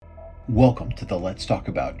Welcome to the Let's Talk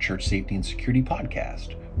About Church Safety and Security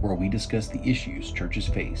podcast, where we discuss the issues churches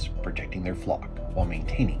face protecting their flock while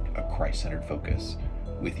maintaining a Christ-centered focus,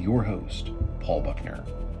 with your host, Paul Buckner.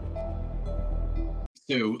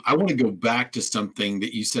 So I want to go back to something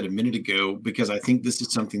that you said a minute ago, because I think this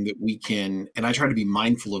is something that we can, and I try to be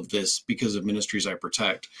mindful of this because of ministries I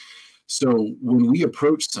protect. So when we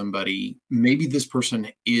approach somebody, maybe this person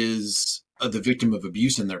is the victim of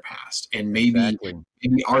abuse in their past, and maybe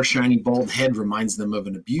our shiny bald head reminds them of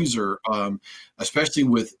an abuser, especially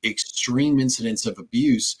with extreme incidents of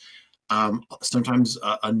abuse. Sometimes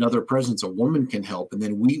another presence, a woman, can help, and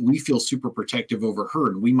then we feel super protective over her,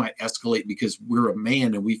 and we might escalate because we're a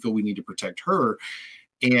man and we feel we need to protect her.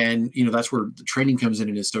 And that's where the training comes in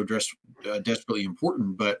and is so desperately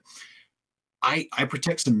important. But I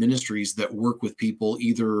protect some ministries that work with people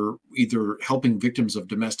either helping victims of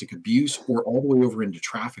domestic abuse or all the way over into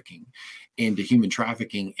trafficking, into human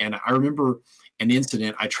trafficking. And I remember an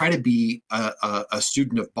incident. I try to be a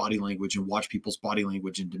student of body language and watch people's body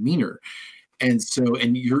language and demeanor. And so,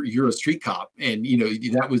 and you're a street cop, and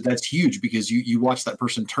that's huge, because you watch that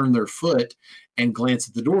person turn their foot and glance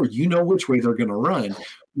at the door. You know which way they're going to run.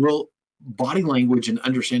 Well, body language and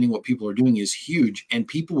understanding what people are doing is huge, and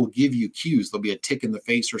people will give you cues. There'll be a tick in the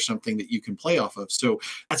face or something that you can play off of. So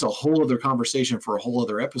that's a whole other conversation for a whole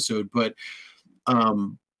other episode. But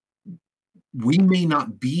we may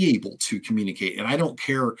not be able to communicate, and I don't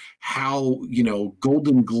care how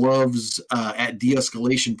golden gloves at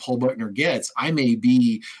de-escalation Paul Buckner gets. I may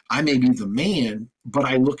be the man, but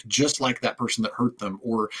I look just like that person that hurt them,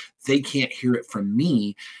 or they can't hear it from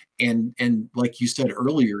me. And like you said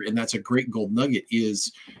earlier, and that's a great gold nugget,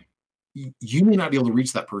 is you may not be able to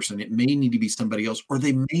reach that person. It may need to be somebody else, or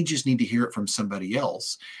they may just need to hear it from somebody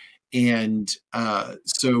else. And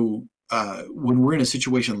so when we're in a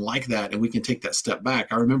situation like that and we can take that step back,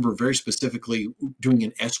 I remember very specifically doing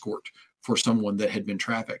an escort for someone that had been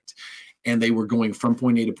trafficked, and they were going from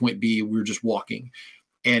point A to point B. We were just walking.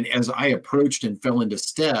 And as I approached and fell into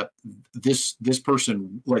step, this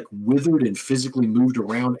person like withered and physically moved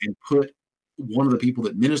around and put one of the people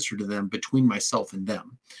that ministered to them between myself and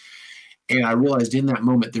them. And I realized in that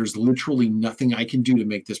moment, there's literally nothing I can do to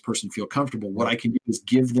make this person feel comfortable. What I can do is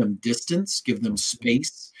give them distance, give them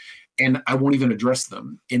space, and I won't even address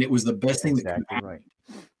them. And it was the best thing that could happen,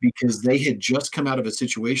 because they had just come out of a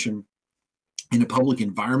situation in a public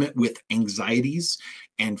environment with anxieties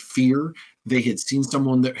and fear. They had seen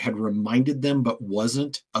someone that had reminded them but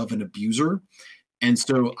wasn't of an abuser. And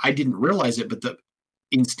so I didn't realize it, but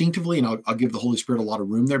instinctively, and I'll give the Holy Spirit a lot of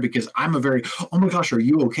room there, because I'm a very, oh my gosh, are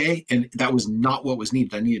you okay? And that was not what was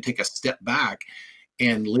needed. I needed to take a step back.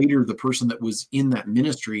 And later, the person that was in that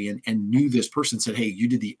ministry and knew this person said, hey, you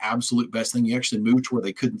did the absolute best thing. You actually moved to where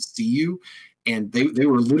they couldn't see you. And they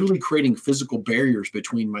were literally creating physical barriers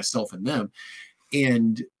between myself and them.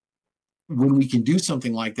 And when we can do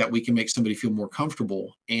something like that, we can make somebody feel more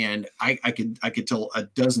comfortable. And I could tell a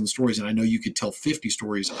dozen stories, and I know you could tell 50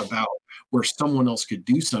 stories about where someone else could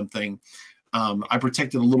do something. I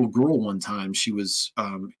protected a little girl one time. She was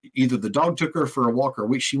either the dog took her for a walk,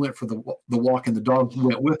 or she went for the walk and the dog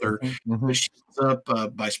went with her. Mm-hmm. But she was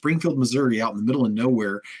up by Springfield, Missouri, out in the middle of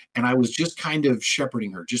nowhere. And I was just kind of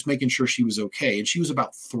shepherding her, just making sure she was okay. And she was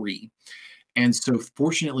about 3. And so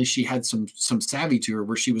fortunately, she had some savvy to her,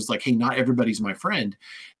 where she was like, hey, not everybody's my friend.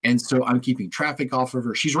 And so I'm keeping traffic off of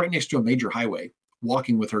her. She's right next to a major highway,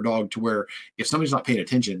 walking with her dog, to where if somebody's not paying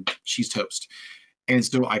attention, she's toast. And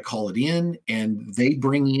so I call it in, and they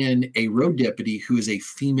bring in a road deputy who is a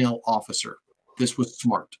female officer. This was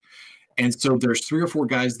smart. And so there's 3 or 4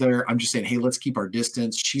 guys there. I'm just saying, hey, let's keep our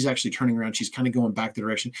distance. She's actually turning around. She's kind of going back the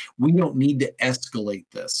direction. We don't need to escalate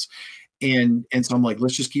this. And so I'm like,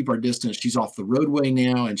 let's just keep our distance. She's off the roadway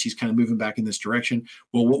now, and she's kind of moving back in this direction.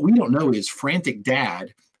 Well, what we don't know is frantic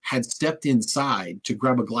dad had stepped inside to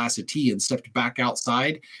grab a glass of tea and stepped back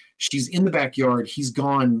outside. She's in the backyard. He's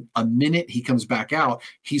gone a minute. He comes back out.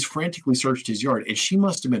 He's frantically searched his yard, and she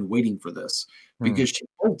must have been waiting for this, because she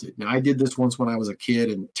bolted. Now, I did this once when I was a kid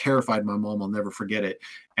and terrified my mom. I'll never forget it.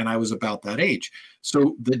 And I was about that age.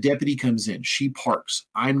 So the deputy comes in. She parks.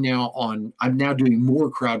 I'm now doing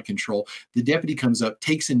more crowd control. The deputy comes up,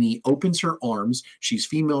 takes a knee, opens her arms. She's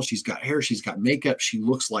female. She's got hair. She's got makeup. She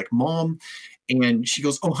looks like mom. And she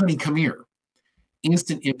goes, oh, honey, come here.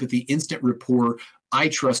 Instant empathy, instant rapport. I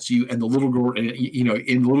trust you. And the little girl, and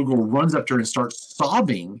the little girl runs up to her and starts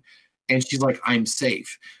sobbing. And she's like, I'm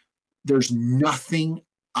safe. There's nothing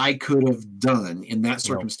I could have done in that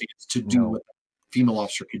circumstance to do what the female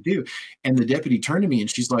officer could do. And the deputy turned to me, and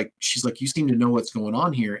she's like, you seem to know what's going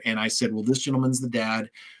on here. And I said, well, this gentleman's the dad.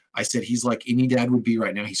 I said, he's like any dad would be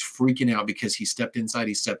right now. He's freaking out because he stepped inside,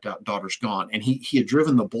 he stepped out, daughter's gone. And he had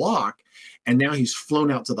driven the block and now he's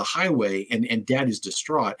flown out to the highway and dad is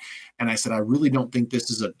distraught. And I said, I really don't think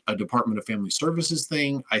this is a Department of Family Services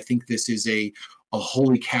thing. I think this is a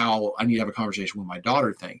holy cow, I need to have a conversation with my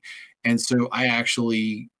daughter thing. And so I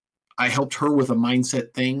helped her with a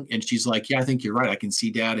mindset thing. And she's like, yeah, I think you're right. I can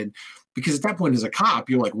see dad. And because at that point as a cop,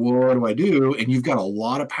 you're like, well, what do I do? And you've got a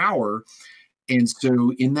lot of power. And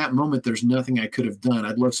so in that moment, there's nothing I could have done.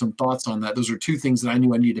 I'd love some thoughts on that. Those are two things that I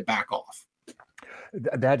knew I needed to back off.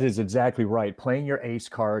 That is exactly right. Playing your ACE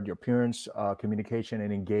card, your appearance, communication,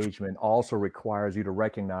 and engagement also requires you to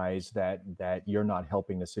recognize that you're not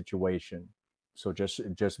helping the situation. So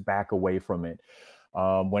just back away from it.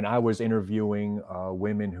 When I was interviewing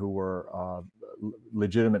women who were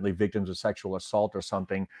legitimately victims of sexual assault or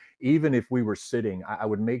something, even if we were sitting, I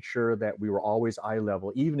would make sure that we were always eye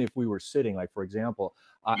level. Even if we were sitting, like for example,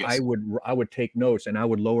 Yes. I would take notes and I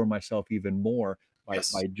would lower myself even more by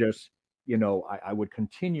Yes. just I would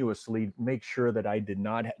continuously make sure that I did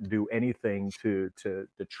not do anything to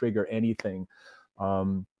trigger anything,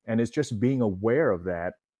 and it's just being aware of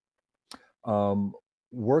that. um,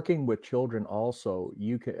 Working with children also,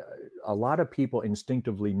 you can a lot of people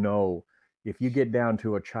instinctively know if you get down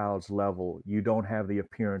to a child's level, you don't have the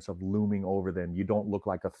appearance of looming over them, you don't look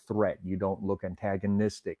like a threat, you don't look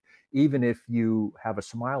antagonistic. Even if you have a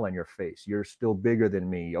smile on your face, you're still bigger than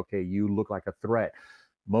me, okay, you look like a threat.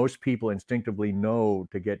 Most people instinctively know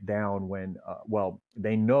to get down when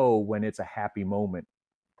they know when it's a happy moment.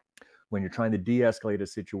 When you're trying to de-escalate a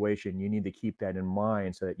situation, you need to keep that in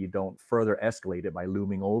mind so that you don't further escalate it by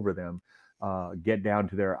looming over them. Get down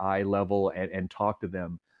to their eye level and talk to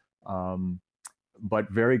them. Um,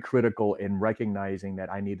 but very critical in recognizing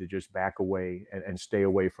that I need to just back away and stay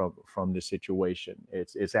away from the situation.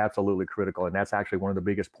 It's absolutely critical, and that's actually one of the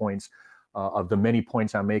biggest points of the many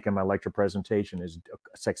points I make in my lecture presentation. Is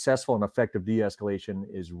successful and effective de-escalation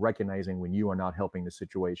is recognizing when you are not helping the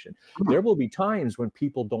situation. There will be times when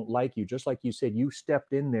people don't like you, just like you said, you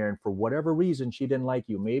stepped in there and for whatever reason she didn't like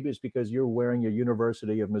you. Maybe it's because you're wearing your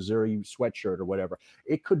University of Missouri sweatshirt or whatever.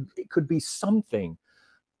 It could be something.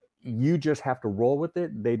 You just have to roll with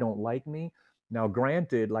it. They don't like me. Now,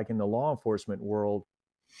 granted, like in the law enforcement world,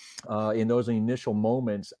 in those initial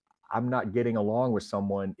moments, I'm not getting along with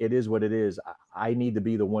someone. It is what it is. I need to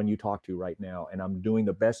be the one you talk to right now, and I'm doing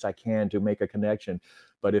the best I can to make a connection.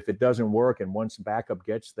 But if it doesn't work, and once backup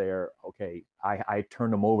gets there, okay, I turn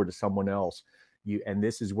them over to someone else. And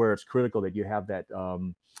this is where it's critical that you have that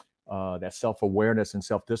self-awareness and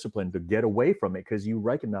self-discipline to get away from it, because you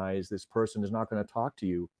recognize this person is not going to talk to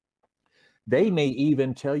you. They may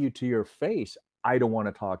even tell you to your face, I don't want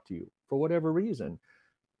to talk to you for whatever reason.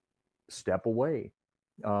 Step away.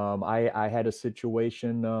 I had a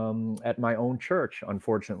situation at my own church,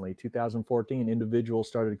 unfortunately. 2014, individuals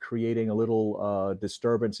started creating a little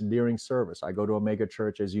disturbance during service. I go to a mega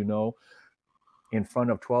church, as you know, in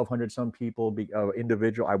front of 1,200 some people.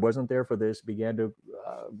 Individual, I wasn't there for this, began to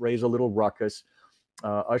raise a little ruckus.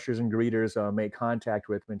 Ushers and greeters made contact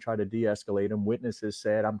with him and tried to de-escalate him. Witnesses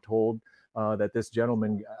said, I'm told that this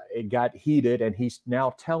gentleman, it got heated, and he's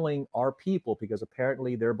now telling our people, because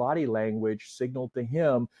apparently their body language signaled to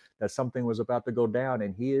him that something was about to go down,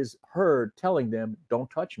 and he is heard telling them, don't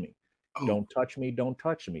touch me, Oh, don't touch me, don't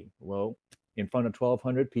touch me. Well, in front of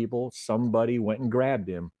 1,200 people, somebody went and grabbed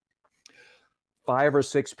him. 5 or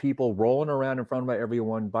 6 people rolling around in front of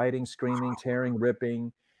everyone, biting, screaming, tearing,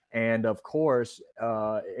 ripping. And of course,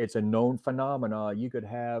 it's a known phenomena. You could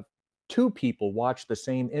have 2 people watch the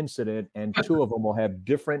same incident, and 2 of them will have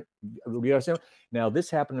different. Now, this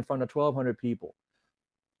happened in front of 1,200 people.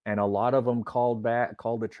 And a lot of them called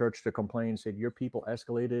the church to complain, said, your people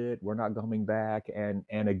escalated it, we're not coming back. And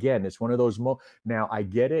again, it's one of those. Now, I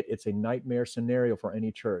get it. It's a nightmare scenario for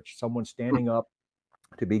any church. Someone standing up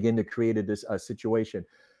to begin to create a situation.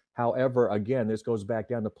 However, again, this goes back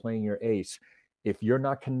down to playing your ace. If you're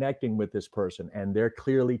not connecting with this person and they're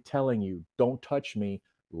clearly telling you, don't touch me,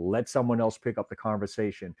 let someone else pick up the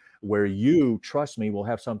conversation, where you, trust me, will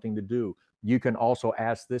have something to do. You can also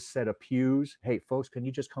ask this set of pews, hey, folks, can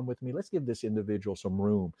you just come with me? Let's give this individual some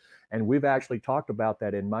room. And we've actually talked about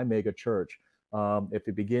that in my mega church. If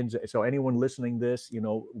it begins, so anyone listening this,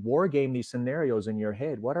 war game these scenarios in your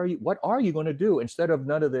head. What are you going to do instead of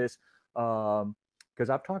none of this? Because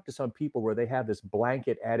I've talked to some people where they have this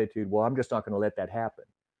blanket attitude. Well, I'm just not going to let that happen.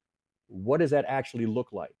 What does that actually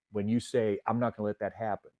look like when you say, I'm not going to let that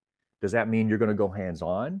happen? Does that mean you're going to go hands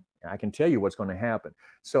on? And I can tell you what's going to happen.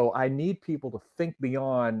 So I need people to think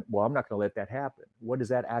beyond, well, I'm not going to let that happen. What does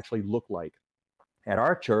that actually look like? At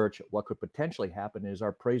our church, what could potentially happen is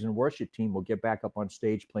our praise and worship team will get back up on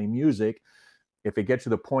stage, play music. If it gets to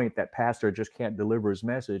the point that pastor just can't deliver his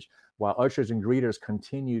message, while ushers and greeters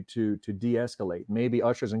continue to de-escalate. Maybe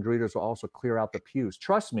ushers and greeters will also clear out the pews.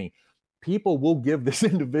 Trust me, people will give this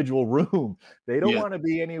individual room. They don't Yeah. want to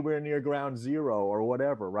be anywhere near ground zero or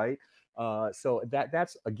whatever, right? So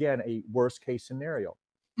that's again a worst case scenario.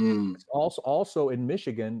 Mm. Also in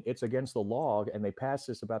Michigan, it's against the law, and they passed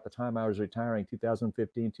this about the time I was retiring,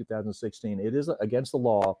 2015, 2016. It is against the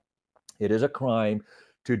law. It is a crime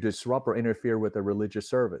to disrupt or interfere with a religious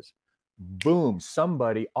service. Boom,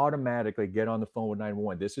 somebody automatically get on the phone with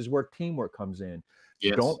 911. This is where teamwork comes in.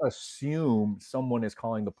 Don't Yes. assume someone is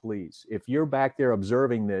calling the police. If you're back there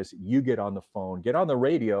observing this, you get on the phone, get on the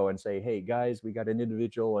radio and say, hey, guys, we got an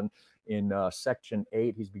individual in section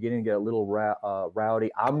 8. He's beginning to get a little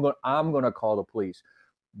rowdy. I'm going to call the police.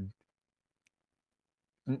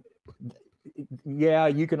 Yeah,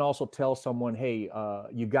 you can also tell someone, hey,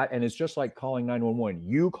 you got, and it's just like calling 911.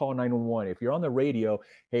 You call 911. If you're on the radio,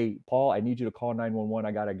 hey, Paul, I need you to call 911.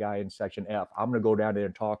 I got a guy in section F. I'm going to go down there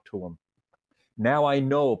and talk to him. Now I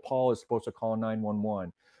know Paul is supposed to call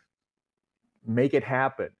 911. Make it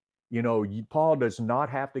happen. Paul does not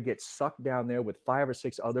have to get sucked down there with 5 or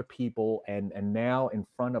 6 other people. And now in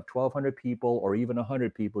front of 1,200 people or even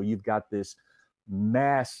 100 people, you've got this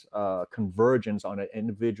mass convergence on an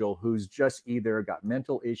individual who's just either got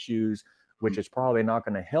mental issues, which is probably not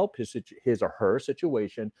going to help his or her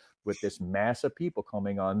situation with this mass of people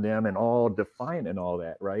coming on them and all defiant and all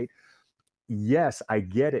that, right? Yes, I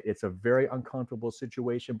get it. It's a very uncomfortable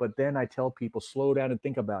situation, but then I tell people, slow down and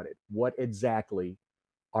think about it. What exactly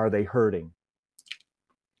are they hurting?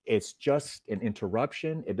 It's just an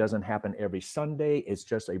interruption. It doesn't happen every Sunday. It's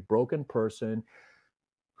just a broken person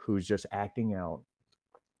who's just acting out.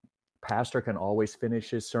 Pastor can always finish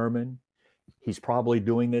his sermon. He's probably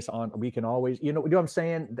doing this on, we can always, you know what I'm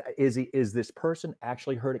saying? Is this person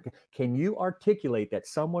actually hurting? Can you articulate that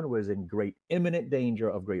someone was in great imminent danger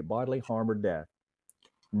of great bodily harm or death?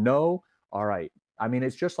 No. All right. I mean,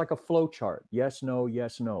 it's just like a flow chart. Yes, no,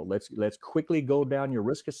 yes, no. Let's quickly go down your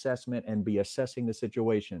risk assessment and be assessing the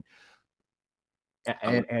situation.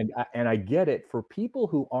 And I get it for people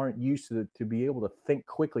who aren't used to be able to think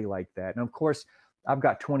quickly like that. And of course, I've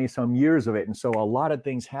got 20 some years of it. And so a lot of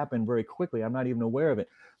things happen very quickly. I'm not even aware of it.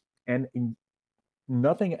 And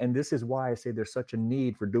nothing, and this is why I say there's such a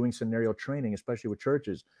need for doing scenario training, especially with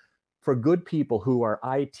churches, for good people who are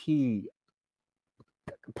IT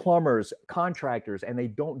plumbers, contractors, and they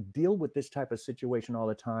don't deal with this type of situation all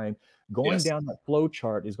the time. Going Yes. down that flow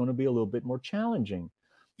chart is going to be a little bit more challenging.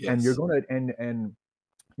 And you're Yes. going to and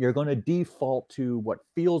you're going to default to what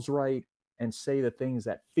feels right and say the things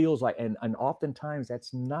that feels like, and oftentimes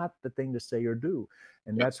that's not the thing to say or do.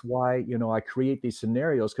 And Yep. that's why I create these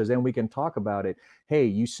scenarios, because then we can talk about it. Hey,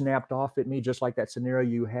 you snapped off at me, just like that scenario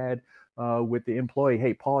you had with the employee.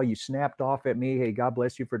 Hey, Paul, you snapped off at me. Hey, God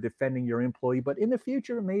bless you for defending your employee, but in the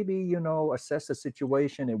future, maybe assess the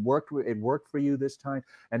situation. It worked for you this time.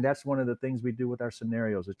 And that's one of the things we do with our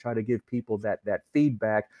scenarios, is try to give people that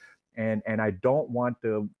feedback. And I don't want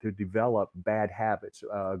to develop bad habits,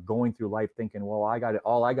 going through life thinking, well,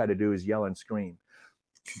 all I got to do is yell and scream,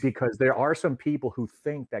 because there are some people who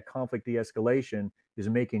think that conflict de-escalation is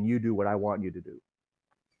making you do what I want you to do,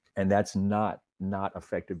 and that's not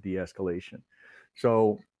effective de-escalation.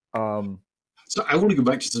 So So I want to go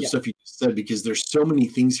back to some yeah, stuff you just said, because there's so many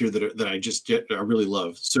things here that I really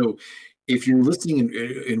love. So if you're listening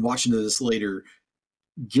and watching this later,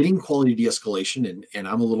 getting quality de-escalation, and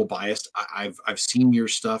I'm a little biased. I've seen your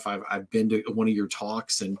stuff. I've been to one of your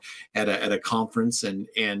talks and at a conference, and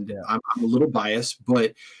yeah, I'm a little biased,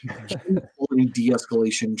 but getting quality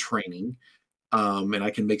de-escalation training, and I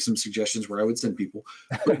can make some suggestions where I would send people,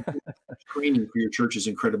 but training for your church is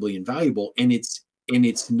incredibly invaluable, and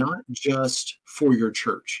it's not just for your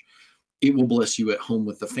church. It will bless you at home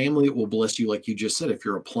with the family. It will bless you, like you just said, if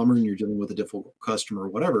you're a plumber and you're dealing with a difficult customer or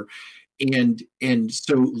whatever. And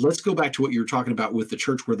so let's go back to what you were talking about with the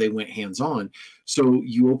church where they went hands on. So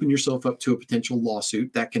you open yourself up to a potential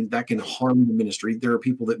lawsuit that can harm the ministry. There are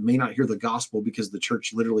people that may not hear the gospel because the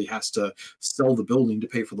church literally has to sell the building to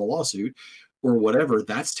pay for the lawsuit or whatever.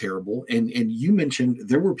 That's terrible. And you mentioned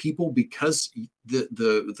there were people, because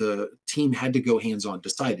the team had to go hands on,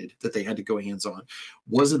 decided that they had to go hands on,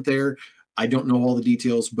 wasn't there. I don't know all the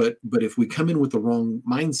details, but if we come in with the wrong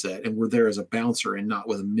mindset and we're there as a bouncer and not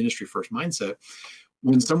with a ministry first mindset,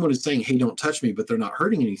 when someone is saying, hey, don't touch me, but they're not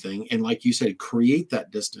hurting anything, and like you said, create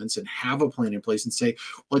that distance and have a plan in place and say,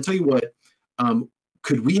 well, I tell you what,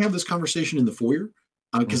 could we have this conversation in the foyer?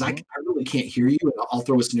 Because I mhm, really can't hear you. And I'll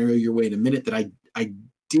throw a scenario your way in a minute that I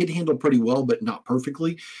did handle pretty well, but not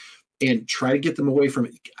perfectly, and try to get them away from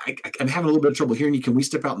it. I'm having a little bit of trouble hearing you. Can we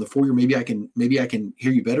step out in the foyer? Maybe I can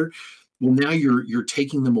hear you better. Well, now you're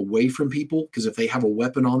taking them away from people, because if they have a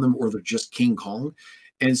weapon on them or they're just King Kong.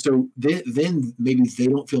 And so then maybe they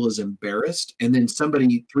don't feel as embarrassed. And then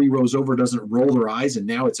somebody 3 rows over doesn't roll their eyes, and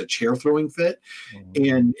now it's a chair throwing fit.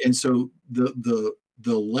 And so the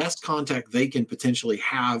less contact they can potentially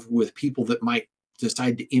have with people that might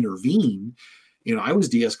decide to intervene. I was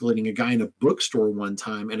de-escalating a guy in a bookstore one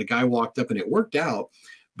time, and a guy walked up, and it worked out,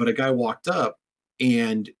 but a guy walked up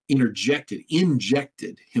and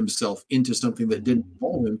injected himself into something that didn't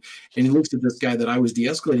involve him. And he looks at this guy that I was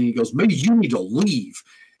de-escalating, and he goes, maybe you need to leave.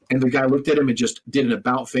 And the guy looked at him and just did an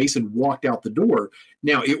about face and walked out the door.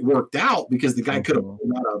 Now, it worked out because the guy could have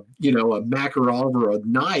pulled out a Makarov or a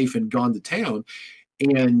knife and gone to town.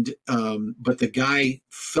 And but the guy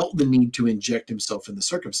felt the need to inject himself in the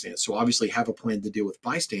circumstance. So obviously have a plan to deal with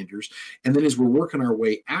bystanders. And then as we're working our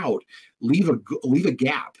way out, leave a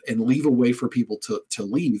gap and leave a way for people to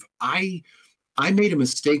leave. I made a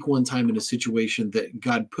mistake one time in a situation that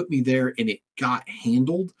God put me there, and it got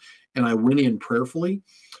handled, and I went in prayerfully,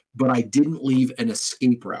 but I didn't leave an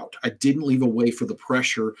escape route. I didn't leave a way for the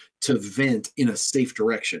pressure to vent in a safe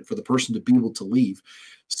direction for the person to be able to leave.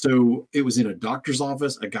 So it was in a doctor's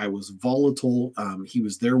office. A guy was volatile. He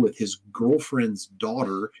was there with his girlfriend's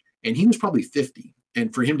daughter, and he was probably 50.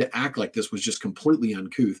 And for him to act like this was just completely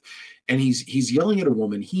uncouth. And he's yelling at a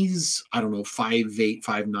woman. He's, I don't know, 5'8",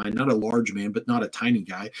 5'9", not a large man, but not a tiny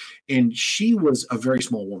guy. And she was a very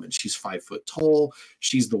small woman. She's 5 foot tall.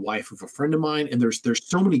 She's the wife of a friend of mine. And there's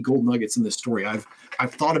so many gold nuggets in this story. I've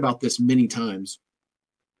thought about this many times.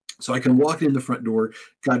 So I can walk in the front door.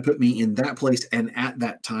 God put me in that place. And at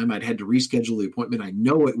that time, I'd had to reschedule the appointment. I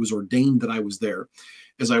know it was ordained that I was there.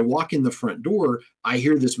 As I walk in the front door, I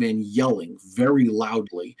hear this man yelling very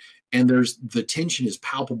loudly. And the tension is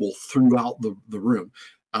palpable throughout the room.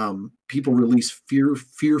 People release fear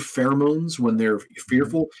pheromones when they're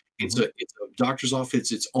fearful. It's a doctor's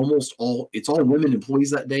office. It's all women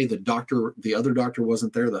employees that day. The other doctor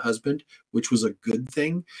wasn't there, the husband, which was a good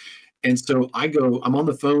thing. And so I'm on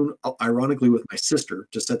the phone, ironically, with my sister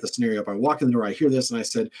to set the scenario up. I walk in the door, I hear this, and I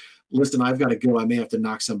said, listen, I've got to go. I may have to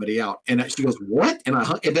knock somebody out. And she goes, what? And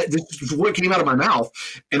this is what came out of my mouth.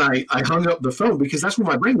 And I hung up the phone, because that's where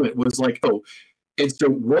my brain went, was like, oh. And so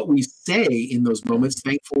what we say in those moments,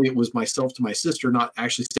 thankfully it was myself to my sister, not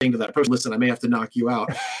actually saying to that person, listen, I may have to knock you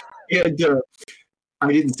out. And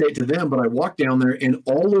I didn't say it to them, but I walked down there, and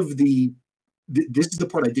all of this is the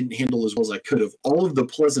part I didn't handle as well as I could have. All of the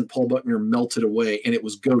pleasant Paul Buckner melted away, and it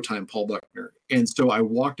was go time Paul Buckner. And so I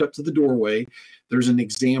walked up to the doorway. There's an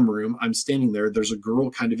exam room. I'm standing there. There's a girl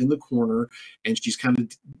kind of in the corner, and she's kind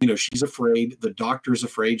of, she's afraid. The doctor's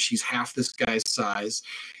afraid. She's half this guy's size.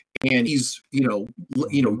 And he's, yelling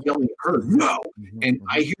at her, no. And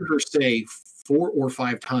I hear her say 4 or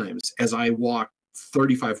 5 times as I walk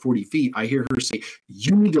 35, 40 feet, I hear her say,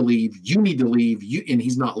 you need to leave, and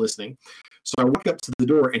he's not listening. So I walk up to the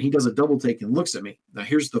door, and he does a double take and looks at me. Now,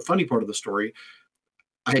 here's the funny part of the story.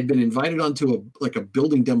 I had been invited onto a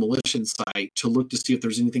building demolition site to look to see if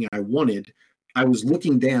there's anything I wanted. I was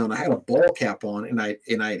looking down. I had a ball cap on, and I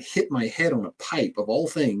had hit my head on a pipe of all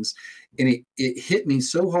things, and it hit me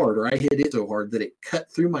so hard, or I hit it so hard, that it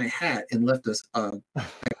cut through my hat and left a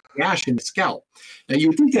gash in the scalp. Now, you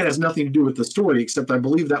would think that has nothing to do with the story, except I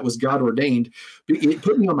believe that was God ordained. It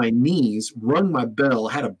put me on my knees, rung my bell,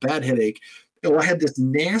 had a bad headache. I had this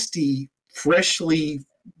nasty, freshly,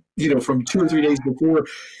 from 2 or 3 days before,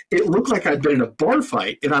 it looked like I'd been in a bar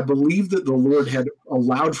fight. And I believe that the Lord had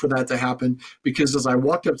allowed for that to happen, because as I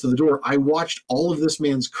walked up to the door, I watched all of this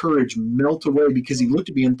man's courage melt away, because he looked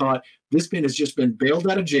at me and thought, this man has just been bailed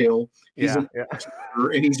out of jail. He's and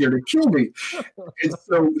he's here to kill me. And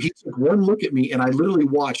so he took one look at me, and I literally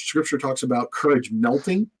watched. Scripture talks about courage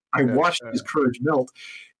melting. I watched his courage melt.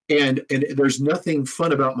 And there's nothing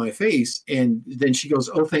fun about my face. And then she goes,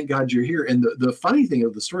 oh, thank God you're here. And the funny thing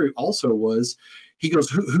of the story also was, he goes,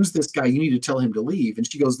 who's this guy? You need to tell him to leave. And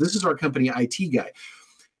she goes, this is our company IT guy.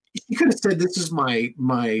 You could have said, this is my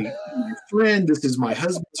friend. This is my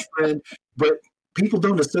husband's friend. But people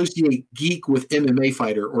don't associate geek with MMA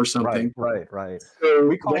fighter or something. Right. So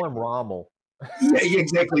we call him Rommel. Yeah,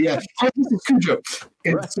 exactly. Yeah. Oh, this is Cujo.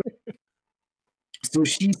 And so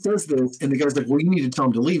she says this, and the guy's like, well, you need to tell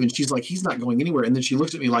him to leave. And she's like, he's not going anywhere. And then she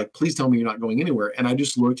looks at me like, please tell me you're not going anywhere. And I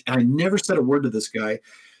just looked, and I never said a word to this guy,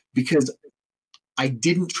 because I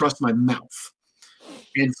didn't trust my mouth.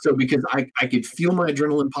 And so because I could feel my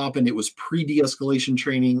adrenaline pop, and it was pre-de-escalation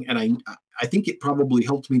training, and I think it probably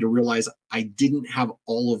helped me to realize I didn't have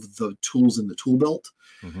all of the tools in the tool belt.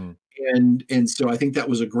 Mm-hmm. And so I think that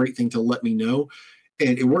was a great thing to let me know.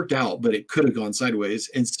 And it worked out, but it could have gone sideways.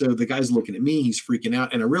 And so the guy's looking at me, he's freaking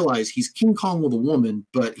out. And I realize he's King Kong with a woman,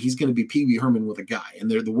 but he's going to be Pee Wee Herman with a guy. And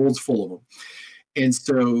the world's full of them. And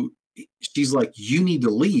so she's like, you need to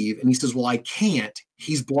leave. And he says, well, I can't.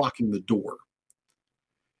 He's blocking the door.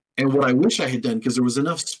 And what I wish I had done, because there was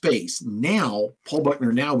enough space, now Paul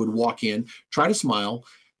Buckner now would walk in, try to smile,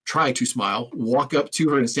 walk up to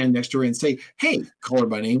her and stand next to her and say, hey, call her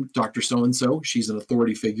by name, Dr. So-and-so. She's an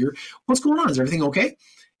authority figure. What's going on? Is everything okay?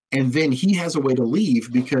 And then he has a way to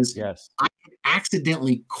leave because Yes. I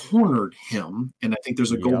accidentally cornered him. And I think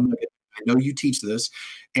there's a golden nugget. I know you teach this.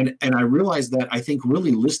 And I realized that I think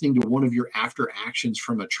really listening to one of your after actions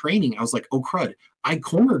from a training, I was like, oh, crud, I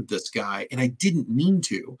cornered this guy and I didn't mean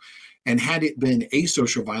to. And had it been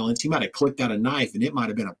asocial violence, he might have clicked out a knife and it might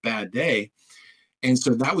have been a bad day. And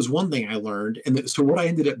so that was one thing I learned. And so what I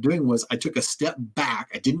ended up doing was I took a step back.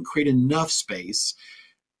 I didn't create enough space.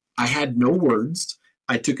 I had no words.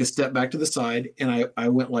 I took a step back to the side and I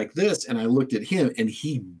went like this and I looked at him and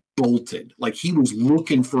he bolted like he was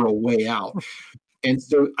looking for a way out. And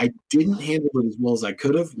so I didn't handle it as well as I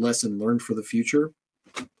could have. Lesson learned for the future.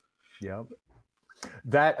 Yeah.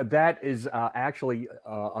 That is actually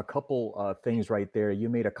a couple things right there. You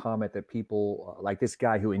made a comment that people like this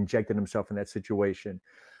guy who injected himself in that situation.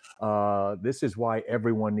 This is why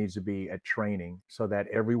everyone needs to be at training so that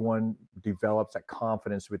everyone develops that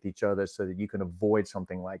confidence with each other so that you can avoid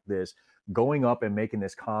something like this. Going up and making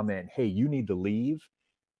this comment, hey, you need to leave,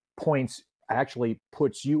 actually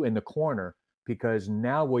puts you in the corner because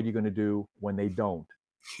now what are you going to do when they don't?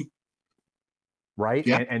 Right?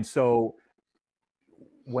 Yeah. And so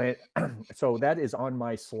so that is on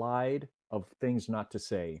my slide of things not to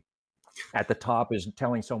say. At the top is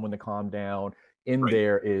telling someone to calm down. In Right.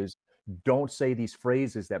 there is don't say these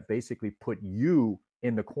phrases that basically put you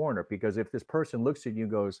in the corner, because if this person looks at you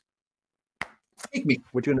and goes, Take me.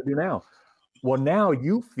 what you gonna do now? Well, now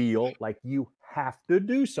you feel like you have to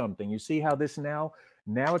do something. You see how this now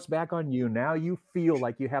it's back on you. Now you feel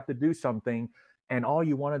like you have to do something, and all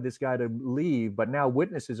you wanted this guy to leave, but now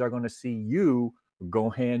witnesses are going to see you go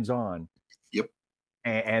hands on. Yep.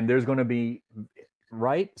 And there's going to be,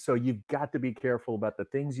 right? So you've got to be careful about the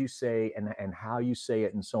things you say and how you say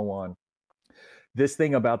it and so on. This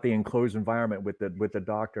thing about the enclosed environment with the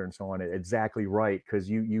doctor and so on, exactly right, because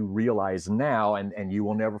you realize now, and you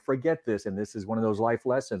will never forget this, and this is one of those life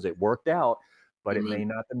lessons. It worked out, but Amen. it may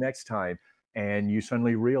not the next time. And you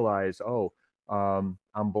suddenly realize, oh, I'm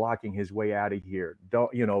blocking his way out of here.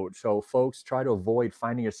 So folks, try to avoid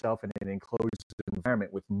finding yourself in an enclosed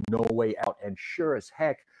environment with no way out, and sure as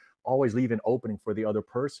heck, always leave an opening for the other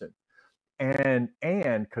person. And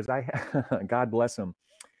because God bless him,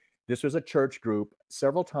 this was a church group.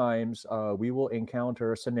 Several times we will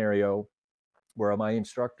encounter a scenario where my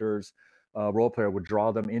instructors, role player, would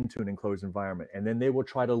draw them into an enclosed environment, and then they will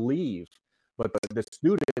try to leave. But the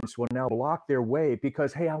students will now block their way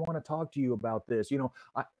because, hey, I want to talk to you about this.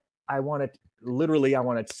 I want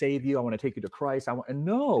to save you. I want to take you to Christ.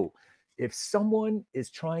 No. If someone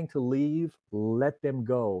is trying to leave, let them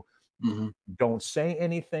go. Mm-hmm. Don't say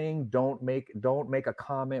anything. Don't make a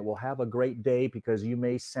comment. We'll have a great day, because you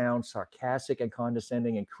may sound sarcastic and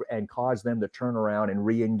condescending and cause them to turn around and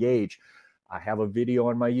re-engage. I have a video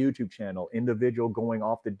on my YouTube channel, individual going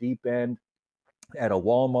off the deep end at a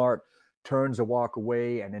Walmart, turns to walk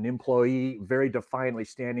away, and an employee very defiantly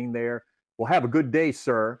standing there. Well, have a good day,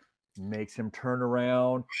 sir. Makes him turn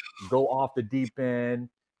around, go off the deep end.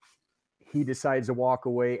 He decides to walk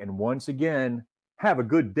away, and once again, have a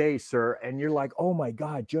good day, sir. And you're like, oh my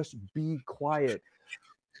God, just be quiet.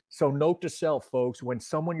 So note to self, folks, when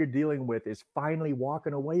someone you're dealing with is finally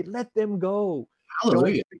walking away, let them go.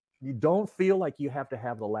 Hallelujah. You don't feel like you have to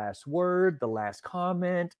have the last word, the last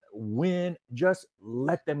comment, win. Just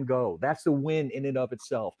let them go. That's the win in and of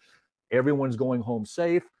itself. Everyone's going home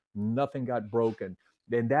safe. Nothing got broken.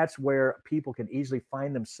 Then that's where people can easily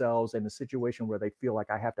find themselves in a situation where they feel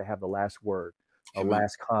like I have to have the last word, a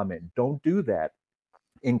last comment. Don't do that.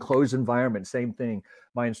 Enclosed environment, same thing.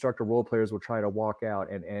 My instructor role players will try to walk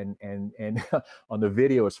out, and on the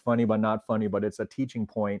video, it's funny but not funny, but it's a teaching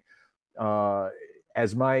point.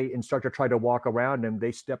 As my instructor tried to walk around him,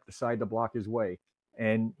 they stepped aside to block his way.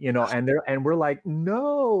 And we're like,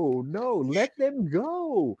 no, let them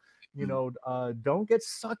go. Don't get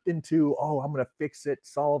sucked into, oh, I'm going to fix it,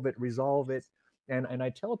 solve it, resolve it. And I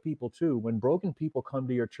tell people too, when broken people come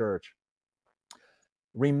to your church,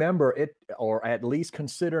 remember it, or at least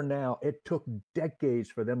consider now, it took decades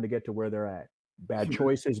for them to get to where they're at. bad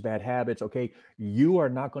choices, bad habits. Okay, you are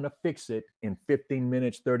not going to fix it in 15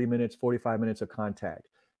 minutes, 30 minutes, 45 minutes of contact.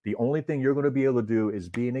 The only thing you're going to be able to do is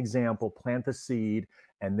be an example, plant the seed,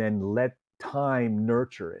 and then let time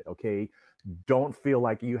nurture it. Okay, don't feel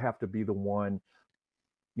like you have to be the one,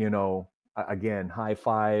 you know, again, high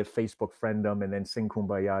five, Facebook friend them, and then sing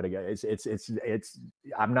kumbaya together. It's.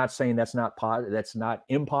 I'm not saying that's not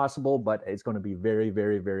impossible, but it's going to be very,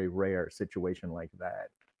 very, very rare situation like that.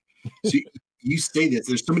 So you say this.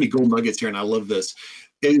 There's so many gold nuggets here, and I love this.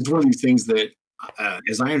 It's one of these things that,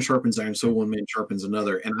 as iron sharpens iron, so one man sharpens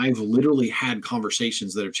another. And I've literally had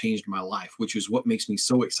conversations that have changed my life, which is what makes me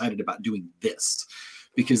so excited about doing this,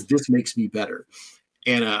 because this makes me better.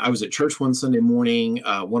 And I was at church one Sunday morning.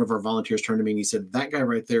 One of our volunteers turned to me and he said, "That guy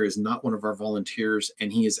right there is not one of our volunteers,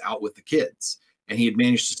 and he is out with the kids." And he had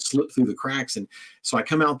managed to slip through the cracks. And so I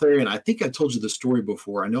come out there, and I think I've told you the story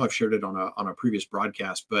before. I know I've shared it on a previous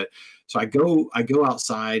broadcast, but so I go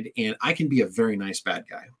outside, and I can be a very nice bad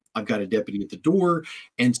guy. I've got a deputy at the door,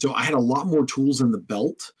 and so I had a lot more tools in the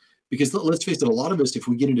belt. Because let's face it, a lot of us, if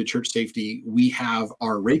we get into church safety, we have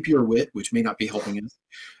our rapier wit, which may not be helping us.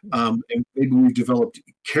 And maybe we've developed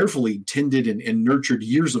carefully tended and nurtured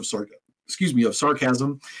years of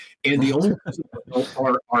sarcasm. And the only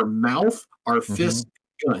are our mouth, our fist,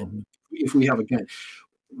 gun. If we have a gun,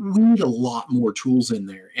 we need a lot more tools in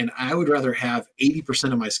there. And I would rather have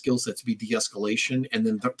 80% of my skill sets be de-escalation, and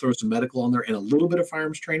then throw some medical on there and a little bit of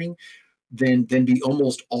firearms training, than be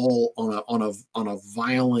almost all on a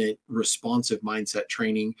violent, responsive mindset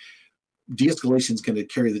training. De-escalation is going to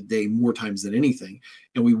carry the day more times than anything,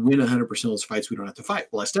 and we win 100% of those fights. We don't have to fight.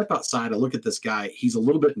 Well, I step outside, I look at this guy. He's a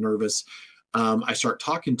little bit nervous. I start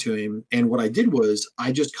talking to him, and what I did was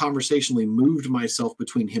I just conversationally moved myself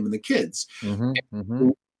between him and the kids.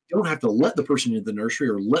 You don't have to let the person into the nursery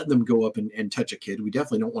or let them go up and touch a kid. We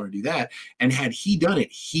definitely don't want to do that. And had he done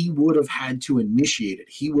it, he would have had to initiate it.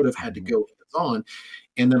 He would have had to go on,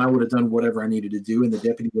 and then I would have done whatever I needed to do, and the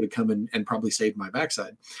deputy would have come in and probably saved my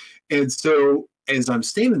backside. And so as I'm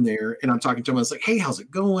standing there and I'm talking to him, I was like, "Hey, how's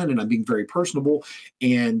it going?" And I'm being very personable.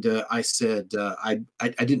 And I said, I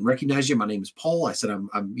didn't recognize you. My name is Paul. I said, I'm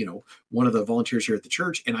one of the volunteers here at the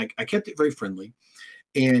church. And I kept it very friendly.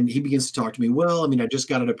 And he begins to talk to me. Well, I mean, I just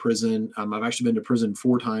got out of prison. I've actually been to prison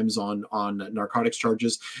 4 times on narcotics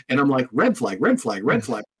charges. And I'm like, red flag, red flag, red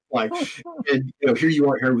flag. Like, and here you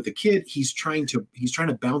are here with a kid. He's trying to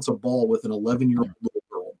bounce a ball with an 11-year-old little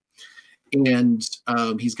girl, and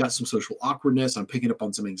he's got some social awkwardness. I'm picking up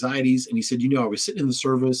on some anxieties. And he said, I was sitting in the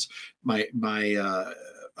service. My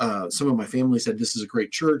some of my family said this is a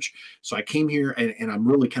great church, so I came here, and I'm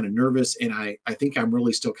really kind of nervous, and I think I'm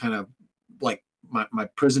really still kind of like my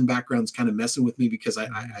prison background's kind of messing with me, because I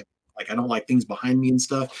don't like things behind me and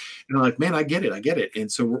stuff. And I'm like, man, I get it.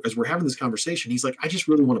 And so as we're having this conversation, he's like, I just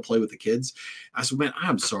really want to play with the kids. I said, man,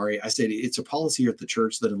 I'm sorry. I said, it's a policy here at the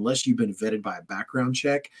church that unless you've been vetted by a background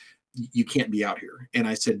check, you can't be out here. And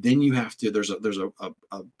I said, then you have to, there's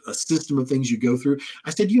a system of things you go through. I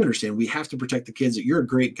said, you understand, we have to protect the kids. You're a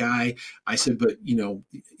great guy. I said, but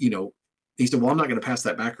he said, well, I'm not going to pass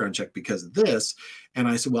that background check because of this. And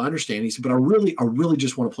I said, well, I understand. He said, but I really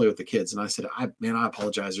just want to play with the kids. And I said, I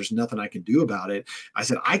apologize. There's nothing I can do about it. I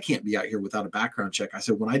said, I can't be out here without a background check. I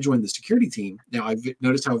said, when I joined the security team, now I've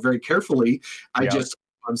noticed how very carefully I just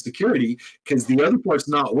on security, because the other part's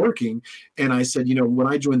not working. And I said, when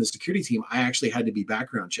I joined the security team, I actually had to be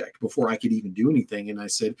background checked before I could even do anything. And I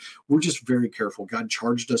said, we're just very careful. God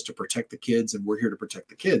charged us to protect the kids, and we're here to protect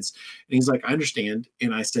the kids. And he's like, I understand.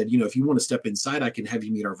 And I said, if you want to step inside, I can have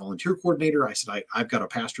you meet our volunteer coordinator. I said, I've got a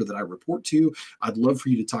pastor that I report to. I'd love for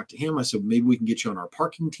you to talk to him. I said, maybe we can get you on our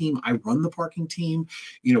parking team. I run the parking team.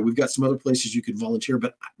 We've got some other places you could volunteer,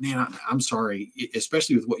 but man, I'm sorry,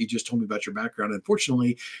 especially with what you just told me about your background.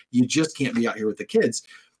 Unfortunately, you just can't be out here with the kids.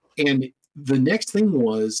 And the next thing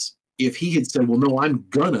was, if he had said, well, no,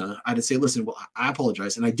 I'd say, listen, well, I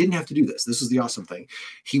apologize. And I didn't have to do this. This was the awesome thing.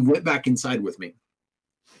 He went back inside with me.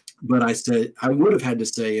 But I said, I would have had to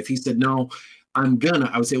say, if he said, no, I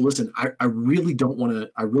would say, listen, I really don't want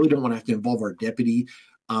to have to involve our deputy.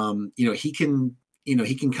 He can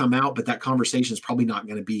come out, but that conversation is probably not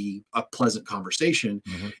going to be a pleasant conversation.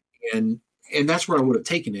 And that's where I would have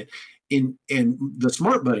taken it. And the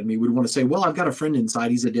smart butt in me would want to say, well, I've got a friend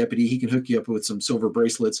inside. He's a deputy. He can hook you up with some silver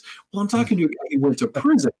bracelets. Well, I'm talking to a guy who went to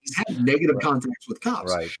prison. He's had negative contacts with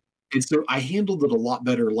cops. Right. And so I handled it a lot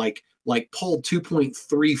better. Like Paul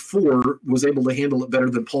 2.34 was able to handle it better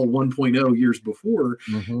than Paul 1.0 years before.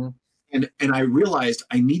 And I realized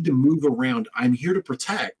I need to move around. I'm here to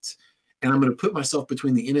protect, and I'm going to put myself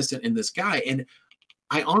between the innocent and this guy. And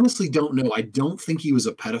I honestly don't know. I don't think he was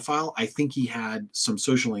a pedophile. I think he had some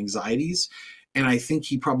social anxieties, and I think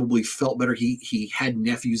he probably felt better. He had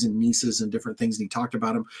nephews and nieces and different things, and he talked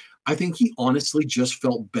about them. I think he honestly just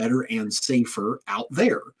felt better and safer out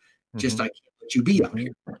there. Just Hmm. I can't let you be out Hmm.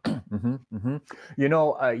 here. Hmm.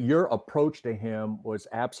 Hmm. Your approach to him was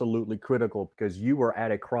absolutely critical because you were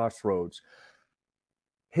at a crossroads.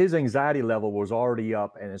 His anxiety level was already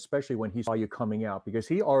up, and especially when he saw you coming out, because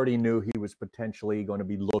he already knew he was potentially going to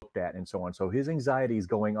be looked at and so on. So his anxiety is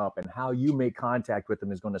going up, and how you make contact with him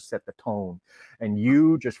is going to set the tone. And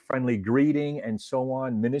you just friendly greeting and so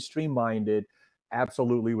on, ministry minded,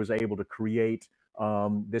 absolutely was able to create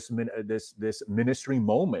this ministry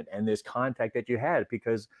moment and this contact that you had,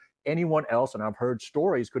 because anyone else, and I've heard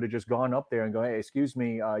stories, could have just gone up there and go, "Hey, excuse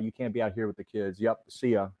me, you can't be out here with the kids. Yep,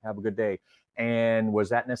 see ya, have a good day." And was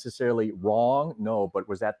that necessarily wrong? No. But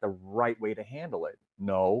was that the right way to handle it?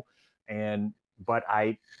 No. And but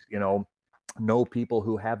I, you know people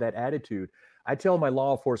who have that attitude. I tell my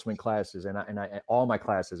law enforcement classes, and I all my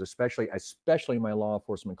classes, especially my law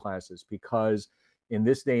enforcement classes, because in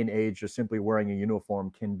this day and age, just simply wearing a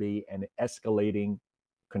uniform can be an escalating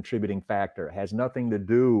contributing factor. It has nothing to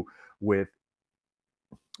do with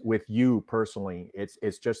you personally.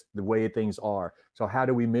 It's just the way things are. So how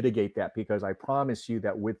do we mitigate that? Because I promise you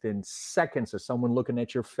that within seconds of someone looking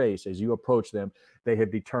at your face as you approach them, they have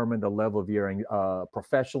determined the level of your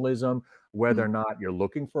professionalism, whether Mm. or not you're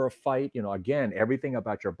looking for a fight. Again, everything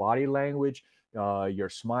about your body language, your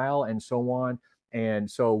smile, and so on.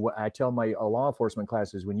 And so I tell my law enforcement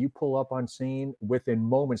classes, when you pull up on scene, within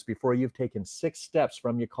moments before you've taken 6 steps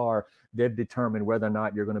from your car, they've determined whether or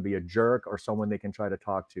not you're going to be a jerk or someone they can try to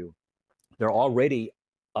talk to. They're already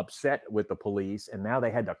upset with the police, and now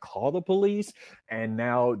they had to call the police, and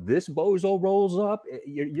now this bozo rolls up.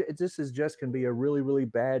 This is just can be a really, really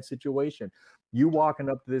bad situation. You walking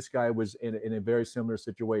up to this guy was in a very similar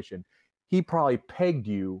situation. He probably pegged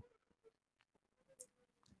you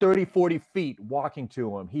 30, 40 feet walking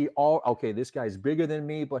to him. Okay, this guy's bigger than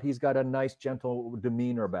me, but he's got a nice, gentle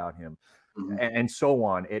demeanor about him, Mhm. and so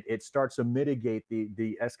on. It starts to mitigate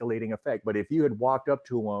the escalating effect. But if you had walked up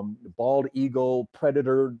to him, bald eagle,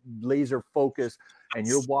 predator, laser focus, and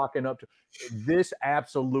you're walking up to this,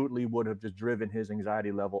 absolutely would have just driven his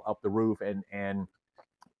anxiety level up the roof. And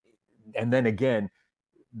then again,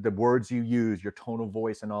 the words you use, your tone of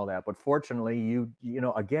voice, and all that. But fortunately,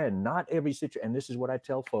 again, not every situation, and this is what I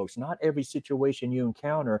tell folks, not every situation you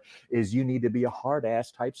encounter is you need to be a hard ass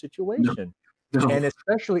type No, situation. no, And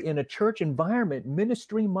especially in a church environment,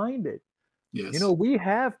 ministry minded. yes. We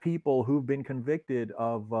have people who've been convicted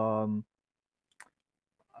of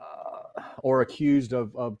or accused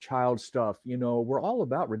of child stuff. We're all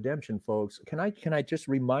about redemption, folks. Can I just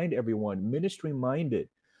remind everyone, ministry minded.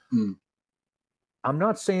 Mm. I'm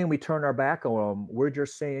not saying we turn our back on them. We're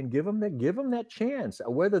just saying give them that chance.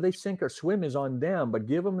 Whether they sink or swim is on them, but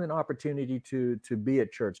give them an opportunity to be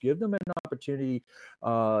at church. Give them an opportunity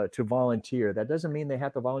to volunteer. That doesn't mean they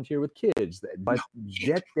have to volunteer with kids, No, but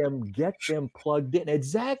can't. get them plugged in.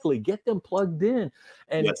 Exactly, get them plugged in.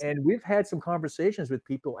 And Yes. and we've had some conversations with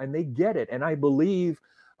people, and they get it. And I believe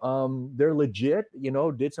they're legit.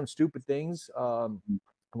 Did some stupid things.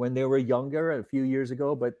 When they were younger a few years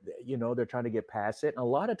ago, but they're trying to get past it. And a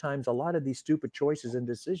lot of times, a lot of these stupid choices and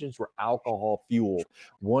decisions were alcohol fueled.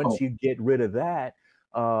 Oh, Once you get rid of that,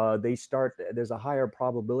 there's a higher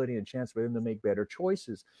probability and chance for them to make better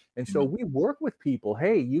choices. And so amen. we work with people.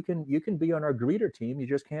 Hey, you can be on our greeter team, you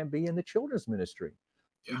just can't be in the children's ministry.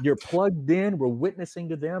 Yeah. You're plugged in, we're witnessing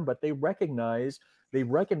to them, but they recognize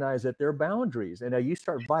that there are boundaries. And you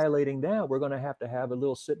start violating that, we're going to have a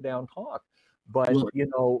little sit down talk. But Well,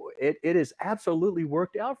 it is absolutely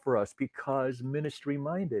worked out for us because ministry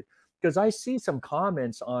minded. Because I see some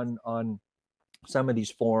comments on some of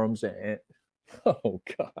these forums, and oh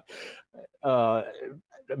god, uh,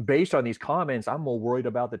 based on these comments, I'm more worried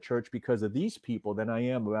about the church because of these people than I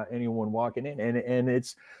am about anyone walking in. And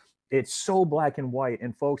it's so black and white.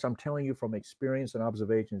 And folks, I'm telling you from experience and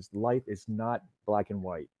observations, life is not black and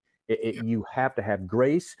white. yeah. You have to have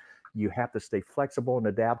grace. You have to stay flexible and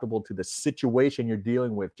adaptable to the situation you're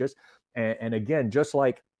dealing with. And again, just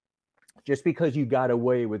because you got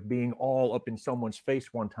away with being all up in someone's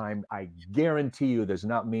face one time, I guarantee you does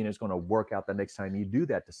not mean it's going to work out the next time you do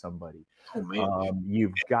that to somebody. Oh man.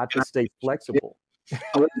 You've got to And stay flexible.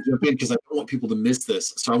 I want to jump in because I don't want people to miss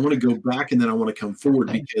this. So I want to go back and then I want to come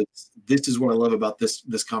forward because this is what I love about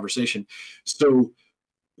this conversation. So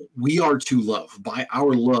we are to love. By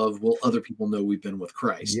our love, will other people know we've been with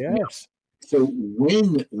Christ. Now, Yes. so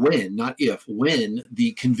when, not if, when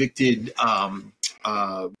the convicted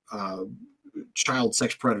child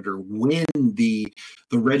sex predator, when the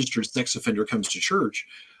registered sex offender comes to church,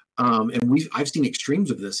 and I've seen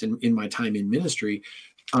extremes of this in my time in ministry.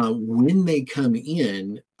 When they come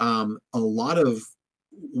in, a lot of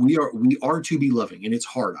we are to be loving, and it's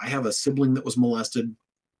hard. I have a sibling that was molested.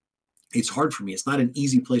 It's hard for me. It's not an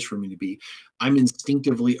easy place for me to be. I'm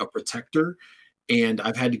instinctively a protector, and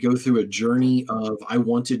I've had to go through a journey of I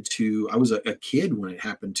was a kid when it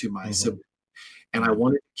happened to my Mm-hmm. sibling, and I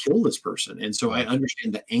wanted to kill this person. And so I Right.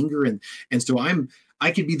 understand the anger, and so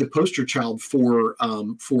I could be the poster child for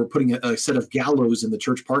putting a set of gallows in the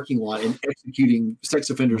church parking lot and executing sex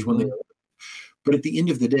offenders when they. Mm-hmm. But at the end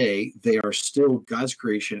of the day, they are still God's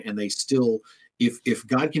creation, and they still, if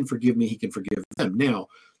God can forgive me, He can forgive them. Now,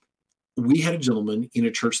 we had a gentleman in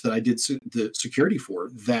a church that I did the security for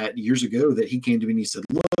that years ago, that he came to me and he said,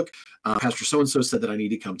 look, Pastor so-and-so said that I need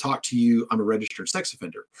to come talk to you. I'm a registered sex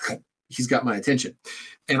offender. He's got my attention.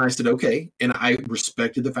 And I said, okay. And I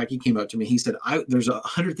respected the fact he came up to me. He said, there's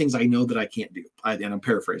 100 things I know that I can't do. And I'm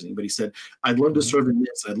paraphrasing, but he said, I'd love to serve in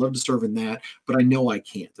this. I'd love to serve in that, but I know I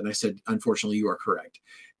can't. And I said, unfortunately, you are correct.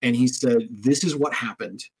 And he said, this is what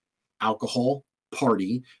happened. Alcohol,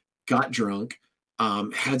 party, got drunk,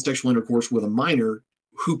 had sexual intercourse with a minor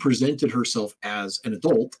who presented herself as an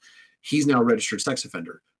adult. He's now a registered sex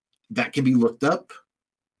offender. That can be looked up.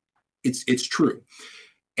 It's true.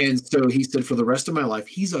 And so he said, for the rest of my life,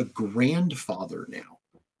 he's a grandfather now.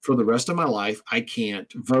 For the rest of my life, I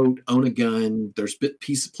can't vote, own a gun. There's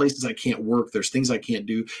places I can't work. There's things I can't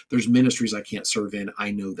do. There's ministries I can't serve in. I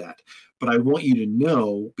know that. But I want you to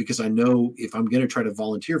know, because I know if I'm going to try to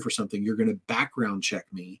volunteer for something, you're going to background check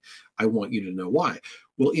me. I want you to know why.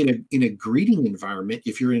 Well, in a greeting environment,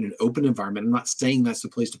 if you're in an open environment, I'm not saying that's the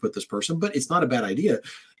place to put this person, but it's not a bad idea.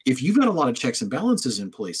 If you've got a lot of checks and balances in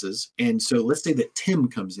places, and so let's say that Tim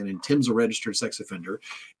comes in, and Tim's a registered sex offender,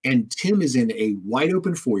 and Tim is in a wide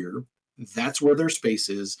open foyer, that's where their space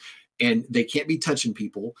is, and they can't be touching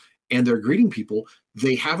people, and they're greeting people,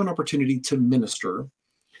 they have an opportunity to minister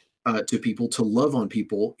to people, to love on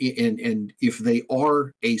people, and if they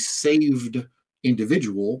are a saved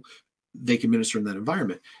individual, they can minister in that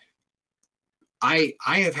environment. I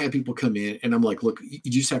have had people come in, and I'm like, look,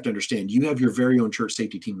 you just have to understand, you have your very own church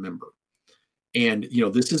safety team member. And,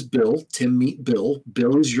 this is Bill. Tim, meet Bill.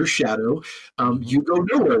 Bill is your shadow. You go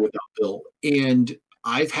nowhere without Bill. And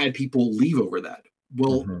I've had people leave over that.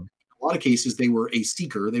 Well, in a lot of cases, they were a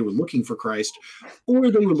seeker. They were looking for Christ, or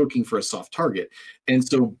they were looking for a soft target. And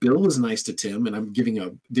so Bill was nice to Tim, and I'm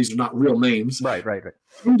giving these are not real names. Right.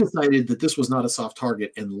 Tim decided that this was not a soft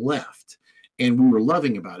target and left. And we were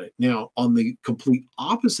loving about it. Now, on the complete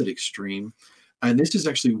opposite extreme, and this is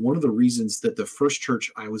actually one of the reasons that the first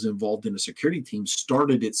church I was involved in, a security team,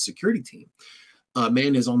 started its security team. A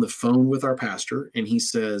man is on the phone with our pastor, and he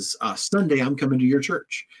says, Sunday, I'm coming to your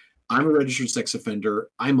church. I'm a registered sex offender.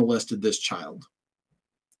 I molested this child.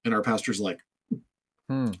 And our pastor's like,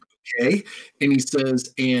 okay. And he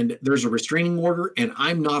says, and there's a restraining order, and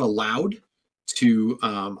I'm not allowed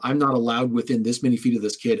within this many feet of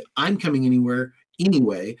this kid. I'm coming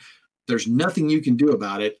anyway. There's nothing you can do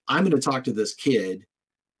about it. I'm going to talk to this kid,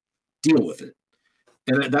 deal with it.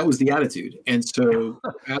 And that was the attitude. And so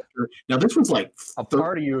now this was like a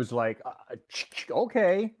part of you is like,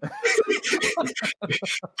 okay.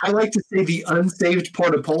 I like to say the unsaved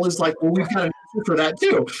part of Paul is like, well, we've got an answer for that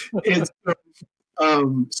too. And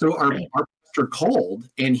so our pastor called,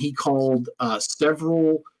 and he called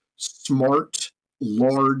several smart,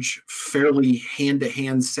 large, fairly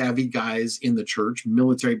hand-to-hand savvy guys in the church,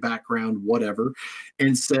 military background, whatever,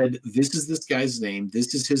 and said, this is this guy's name,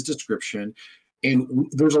 this is his description. And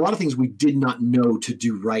there's a lot of things we did not know to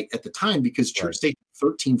do right at the time, because church state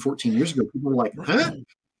 13, 14 years ago, people were like, huh?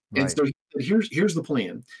 And so he said, here's the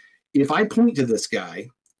plan. If I point to this guy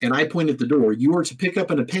and I point at the door, you are to pick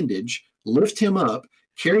up an appendage, lift him up,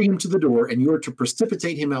 carry him to the door, and you are to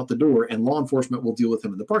precipitate him out the door, and law enforcement will deal with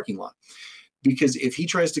him in the parking lot. Because if he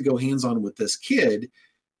tries to go hands-on with this kid,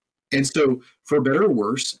 and so for better or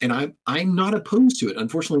worse, and I'm not opposed to it.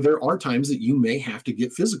 Unfortunately, there are times that you may have to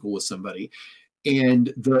get physical with somebody. And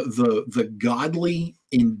the godly,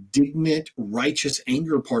 indignant, righteous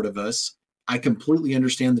anger part of us, I completely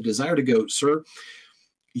understand the desire to go, sir,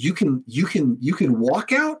 you can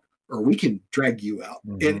walk out, or we can drag you out.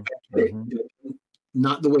 And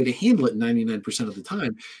not the way to handle it 99% of the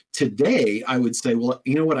time. Today, I would say, well,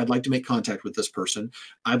 you know what? I'd like to make contact with this person.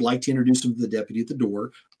 I'd like to introduce them to the deputy at the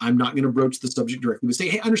door. I'm not going to broach the subject directly, but say,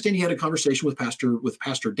 hey, I understand you had a conversation with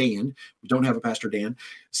Pastor Dan. We don't have a Pastor Dan.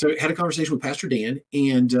 So I had a conversation with Pastor Dan,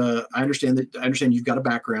 and I understand you've got a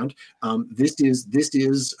background. This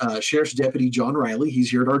is Sheriff's Deputy John Riley. He's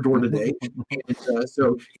here at our door today. And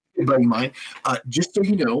so buddy of mine, just so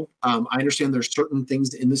you know, I understand there's certain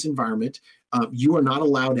things in this environment. You are not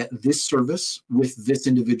allowed at this service with this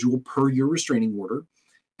individual per your restraining order.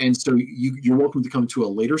 And so you're welcome to come to a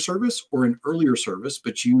later service or an earlier service,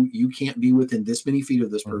 but you can't be within this many feet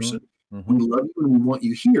of this person. We love you and we want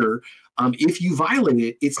you here. If you violate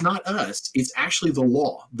it, it's not us. It's actually the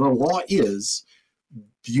law. The law is,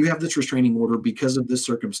 you have this restraining order because of this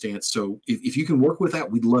circumstance. So if you can work with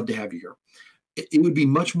that, we'd love to have you here. It would be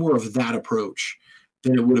much more of that approach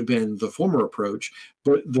than it would have been the former approach.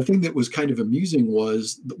 But the thing that was kind of amusing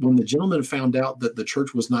was when the gentleman found out that the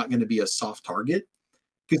church was not going to be a soft target,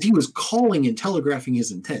 because he was calling and telegraphing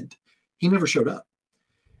his intent, he never showed up.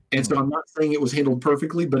 And so I'm not saying it was handled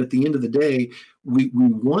perfectly, but at the end of the day, we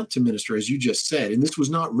want to minister, as you just said. And this was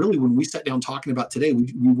not really, when we sat down talking about today,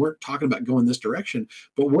 we weren't talking about going this direction.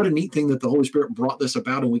 But what a neat thing that the Holy Spirit brought this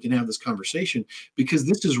about and we can have this conversation, because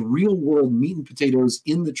this is real world meat and potatoes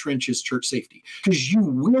in the trenches church safety. Because you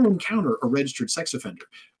will encounter a registered sex offender.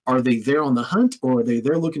 Are they there on the hunt, or are they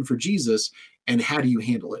there looking for Jesus? And how do you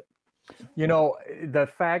handle it? You know, the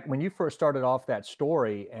fact when you first started off that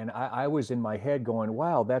story, and I was in my head going,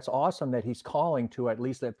 wow, that's awesome that he's calling to at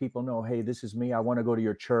least let people know, hey, this is me. I want to go to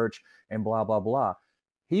your church and blah, blah, blah.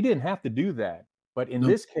 He didn't have to do that. But in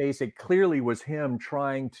this case, it clearly was him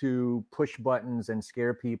trying to push buttons and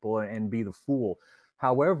scare people and be the fool.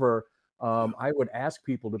 However, I would ask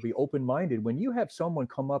people to be open-minded. When you have someone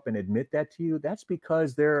come up and admit that to you, that's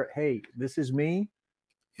because they're, hey, this is me.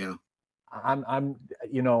 Yeah. I'm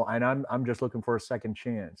just looking for a second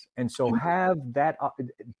chance. And so have that,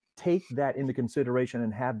 take that into consideration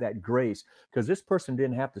and have that grace, because this person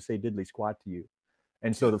didn't have to say diddly squat to you.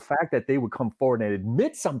 And so the fact that they would come forward and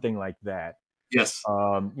admit something like that, yes,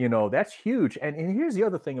 that's huge. And here's the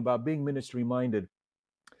other thing about being ministry minded.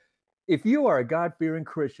 If you are a God-fearing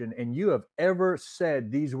Christian and you have ever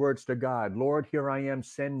said these words to God, Lord, here I am,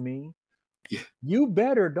 send me. Yeah. You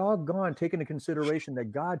better doggone take into consideration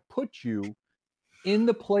that God put you in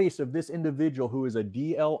the place of this individual who is a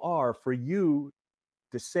DLR for you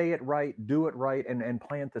to say it right, do it right, and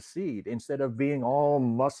plant the seed instead of being all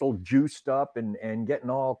muscle juiced up and getting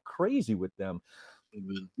all crazy with them.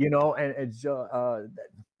 Amen. And it's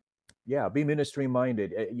be ministry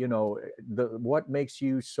minded. What makes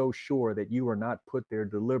you so sure that you are not put there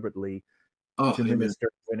deliberately to minister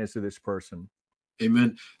witness to this person?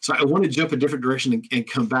 Amen. So I want to jump a different direction and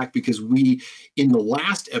come back, because in the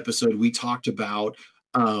last episode, we talked about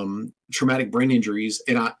traumatic brain injuries,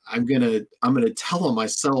 and I'm gonna tell on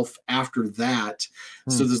myself after that.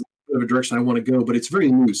 So there's a bit of a direction I want to go, but it's very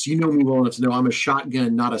loose. You know me well enough to know I'm a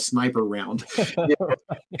shotgun, not a sniper round.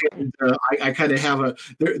 And, I kind of have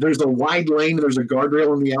there's a wide lane, there's a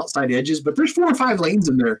guardrail on the outside edges, but there's 4 or 5 lanes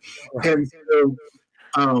in there, and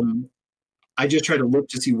so I just try to look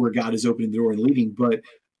to see where God is opening the door and leading. But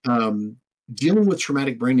dealing with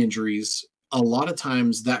traumatic brain injuries, a lot of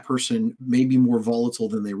times that person may be more volatile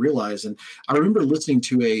than they realize. And I remember listening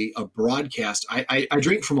to a broadcast. I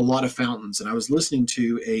drink from a lot of fountains, and I was listening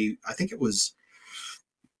to I think it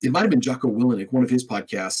might have been Jocko Willenick, one of his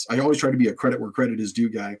podcasts. I always try to be a credit where credit is due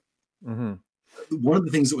guy. Mm-hmm. One of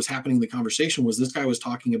the things that was happening in the conversation was this guy was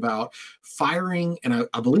talking about firing, and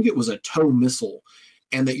I believe it was a tow missile,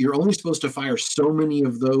 and that you're only supposed to fire so many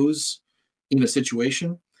of those in a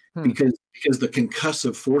situation because the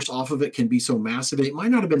concussive force off of it can be so massive. It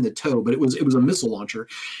might not have been the tow, but it was a missile launcher.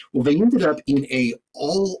 Well, they ended up in a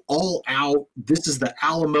all out, this is the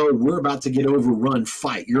Alamo, we're about to get overrun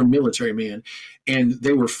fight. You're a military man. And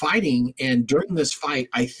they were fighting, and during this fight,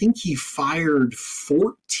 I think he fired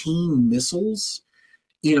 14 missiles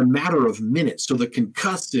in a matter of minutes. So the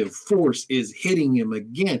concussive force is hitting him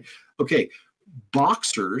again. Okay.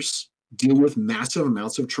 Boxers deal with massive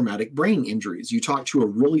amounts of traumatic brain injuries. You talk to a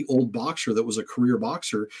really old boxer that was a career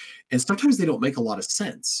boxer, and sometimes they don't make a lot of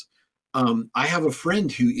sense. I have a friend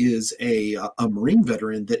who is a Marine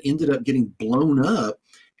veteran that ended up getting blown up,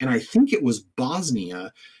 and I think it was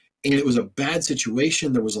Bosnia, and it was a bad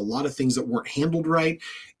situation. There was a lot of things that weren't handled right,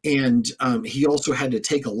 and he also had to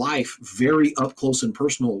take a life very up close and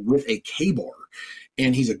personal with a K-bar.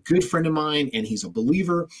 And he's a good friend of mine, and he's a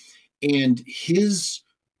believer. And his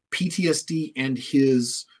PTSD and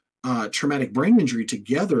his traumatic brain injury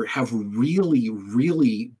together have really,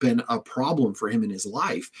 really been a problem for him in his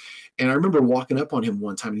life. And I remember walking up on him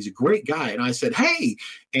one time, and he's a great guy. And I said, "Hey,"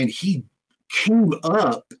 and he came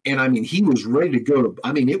up, and I mean, he was ready to go.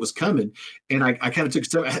 I mean, it was coming. And I kind of took a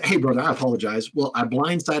step, "Hey, brother, I apologize." Well, I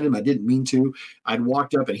blindsided him. I didn't mean to. I'd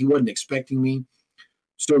walked up and he wasn't expecting me.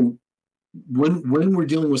 So when we're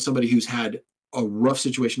dealing with somebody who's had a rough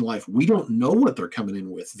situation in life, we don't know what they're coming in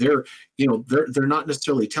with. They're not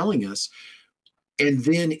necessarily telling us. And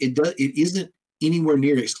then it isn't anywhere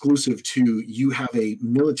near exclusive to you have a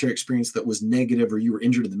military experience that was negative or you were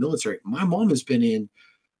injured in the military. My mom has been in,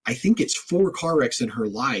 I think it's 4 car wrecks in her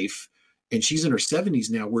life, and she's in her 70s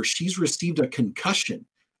now, where she's received a concussion.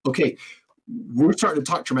 Okay, we're starting to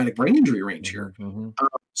talk traumatic brain injury range here.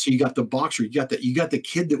 So you got the boxer, you got the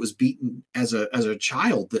kid that was beaten as a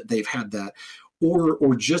child, that they've had that,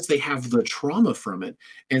 or just they have the trauma from it.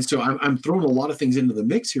 And so I'm throwing a lot of things into the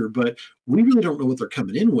mix here, but we really don't know what they're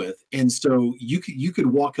coming in with. And so you could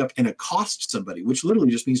walk up and accost somebody, which literally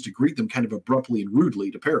just means to greet them kind of abruptly and rudely,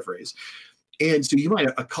 to paraphrase. And so you might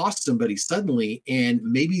accost somebody suddenly, and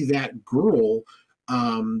maybe that girl,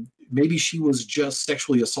 maybe she was just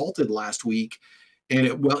sexually assaulted last week. And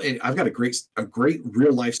I've got a great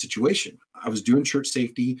real life situation. I was doing church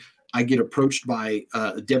safety. I get approached by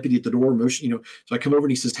a deputy at the door. So I come over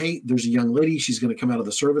and he says, "Hey, there's a young lady. She's going to come out of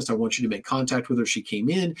the service. I want you to make contact with her." She came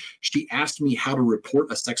in. She asked me how to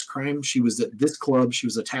report a sex crime. She was at this club. She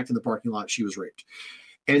was attacked in the parking lot. She was raped.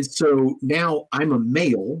 And so now I'm a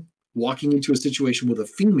male walking into a situation with a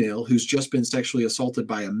female who's just been sexually assaulted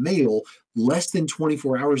by a male less than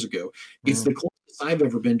 24 hours ago. It's the closest I've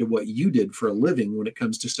ever been to what you did for a living when it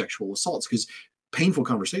comes to sexual assaults, because painful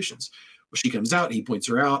conversations. Well, she comes out, he points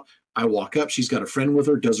her out. I walk up, she's got a friend with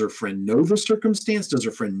her. Does her friend know the circumstance? Does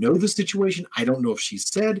her friend know the situation? I don't know if she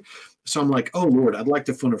said. So I'm like, "Oh Lord, I'd like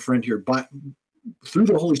to phone a friend here, but through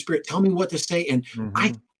the Holy Spirit, tell me what to say." And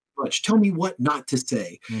I much tell me what not to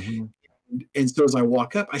say. And so as I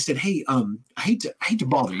walk up, I said, "Hey, I hate to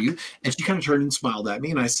bother you." And she kind of turned and smiled at me.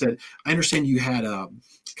 And I said, "I understand you had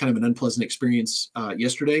kind of an unpleasant experience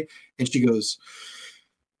yesterday." And she goes,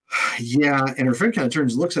 "Yeah." And her friend kind of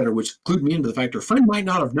turns and looks at her, which clued me into the fact her friend might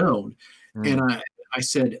not have known. And I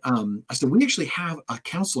said, "We actually have a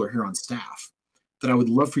counselor here on staff that I would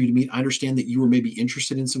love for you to meet. I understand that you were maybe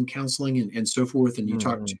interested in some counseling and so forth, and you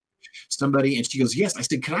talked to somebody." And she goes, "Yes." I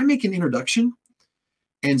said, "Can I make an introduction?"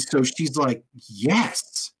 And so she's like,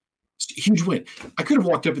 "Yes." Huge win. I could have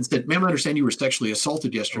walked up and said, "Ma'am, I understand you were sexually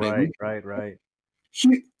assaulted yesterday." Right.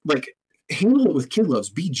 Like, handle it with kid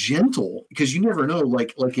gloves. Be gentle, because you never know.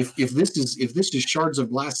 Like if this is shards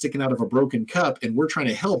of glass sticking out of a broken cup, and we're trying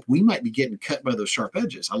to help, we might be getting cut by those sharp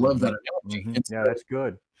edges. I love that analogy. And Yeah, that's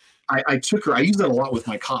good. I took her. I use that a lot with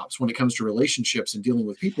my cops when it comes to relationships and dealing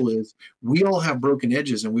with people. Is we all have broken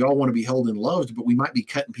edges, and we all want to be held and loved, but we might be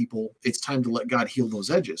cutting people. It's time to let God heal those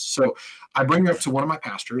edges. So I bring her up to one of my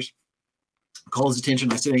pastors, call his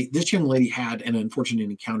attention. I said, "Hey, this young lady had an unfortunate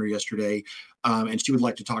encounter yesterday, and she would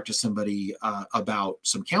like to talk to somebody about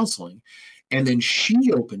some counseling." And then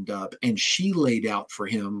she opened up and she laid out for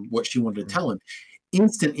him what she wanted to tell him.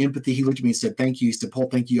 Instant empathy. He looked at me and said, "Thank you." He said, "Paul,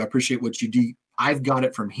 thank you. I appreciate what you do. I've got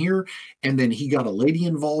it from here." And then he got a lady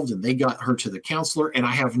involved, and they got her to the counselor. And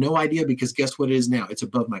I have no idea, because guess what it is now? It's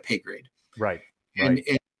above my pay grade. Right.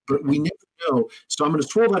 But we never know. So I'm going to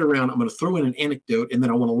swirl that around. I'm going to throw in an anecdote, and then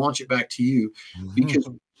I want to launch it back to you, because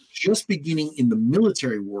just beginning in the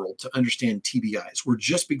military world to understand TBIs. We're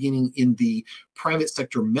just beginning in the private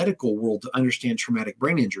sector medical world to understand traumatic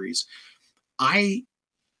brain injuries.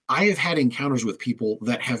 I have had encounters with people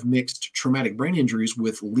that have mixed traumatic brain injuries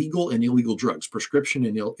with legal and illegal drugs, prescription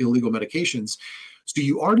and illegal medications. So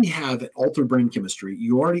you already have altered brain chemistry.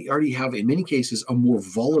 You already have, in many cases, a more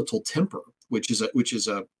volatile temper, which is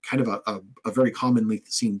a kind of a very commonly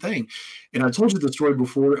seen thing. And I told you the story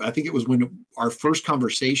before. I think it was when our first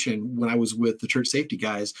conversation when I was with the church safety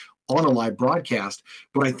guys on a live broadcast.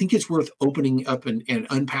 But I think it's worth opening up and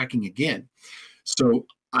unpacking again. So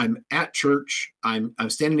I'm at church. I'm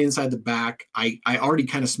standing inside the back. I already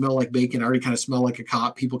kind of smell like bacon. I already kind of smell like a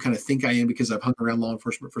cop. People kind of think I am because I've hung around law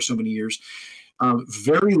enforcement for so many years.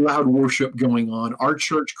 Very loud worship going on. Our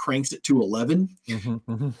church cranks it to 11.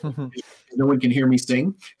 No one can hear me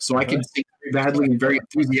sing, so I can sing very badly and very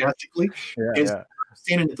enthusiastically. I'm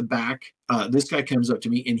standing at the back. This guy comes up to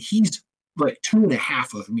me, and he's like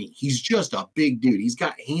 2.5 of me. He's just a big dude. He's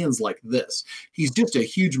got hands like this. He's just a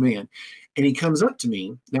huge man. And he comes up to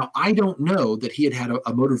me. Now, I don't know that he had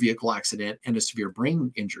a motor vehicle accident and a severe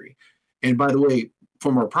brain injury. And by the way,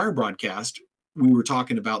 from our prior broadcast, we were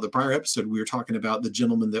talking about the prior episode, we were talking about the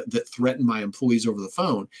gentleman that threatened my employees over the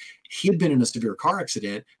phone. He had been in a severe car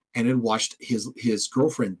accident and had watched his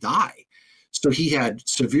girlfriend die. So he had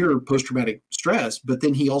severe post-traumatic stress, but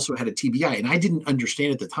then he also had a TBI. And I didn't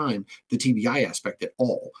understand at the time the TBI aspect at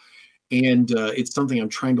all. And it's something I'm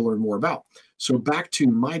trying to learn more about. So back to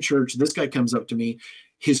my church, this guy comes up to me.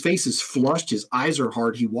 His face is flushed. His eyes are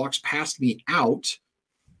hard. He walks past me out.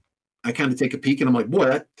 I kind of take a peek and I'm like,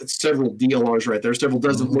 boy, that's several DLRs right there. Several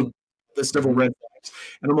doesn't look, there's several red flags.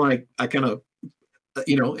 And I'm like, I kind of, at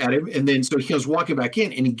him. And then so he goes walking back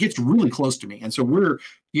in and he gets really close to me. And so we're,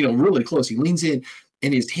 really close. He leans in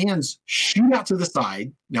and his hands shoot out to the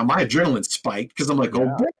side. Now my adrenaline spiked because I'm like,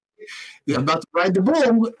 oh boy, I'm about to ride the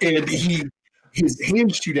bull. And his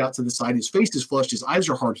hands shoot out to the side. His face is flushed. His eyes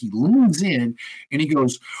are hard. He leans in and he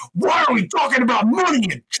goes, why are we talking about money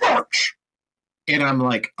in church? And I'm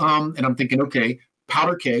like, and I'm thinking, okay,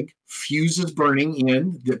 powder keg, fuse is burning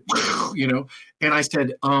in, and I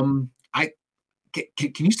said, can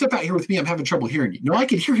you step out here with me? I'm having trouble hearing you. No, I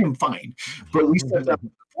could hear him fine, but we stepped out in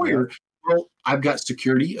the foyer. Well, I've got a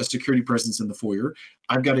security presence in the foyer.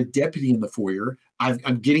 I've got a deputy in the foyer.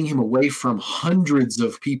 I'm getting him away from hundreds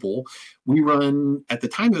of people. We run, at the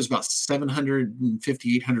time, it was about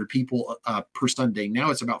 750, 800 people per Sunday.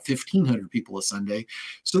 Now it's about 1,500 people a Sunday.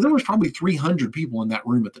 So there was probably 300 people in that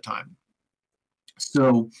room at the time.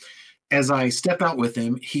 So as I step out with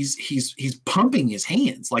him, he's pumping his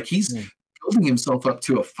hands like he's building himself up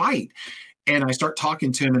to a fight. And I start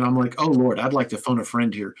talking to him and I'm like, oh Lord, I'd like to phone a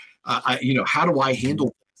friend here. How do I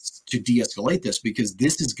handle this to de-escalate this? Because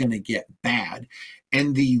this is going to get bad.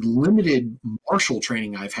 And the limited martial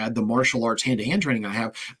training I've had, the martial arts hand-to-hand training I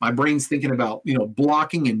have, my brain's thinking about,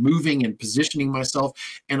 blocking and moving and positioning myself.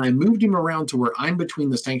 And I moved him around to where I'm between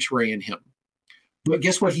the sanctuary and him. But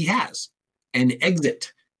guess what he has? An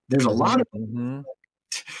exit. There's a lot of and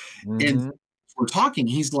we're talking,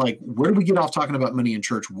 he's like, where do we get off talking about money in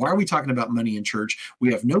church? Why are we talking about money in church? We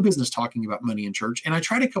have no business talking about money in church. And I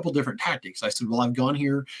tried a couple different tactics. I said, well, I've gone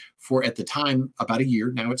here for, at the time, about a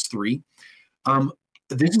year. Now it's 3.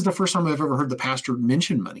 This is the first time I've ever heard the pastor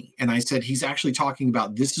mention money. And I said, he's actually talking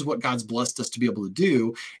about, this is what God's blessed us to be able to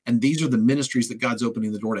do. And these are the ministries that God's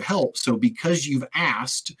opening the door to help. So because you've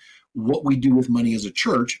asked what we do with money as a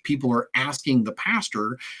church, people are asking the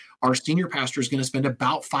pastor. Our senior pastor is going to spend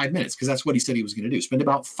about 5 minutes, because that's what he said he was going to do. Spend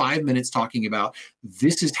about 5 minutes talking about,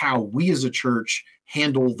 this is how we as a church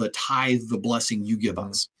handle the tithe, the blessing you give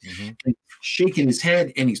us. And shaking his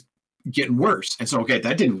head, and he's getting worse. And so, okay,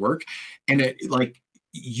 that didn't work. And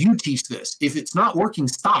you teach this. If it's not working,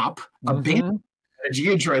 stop, abandon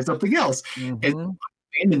strategy and try something else. And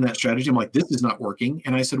abandon that strategy. I'm like, this is not working.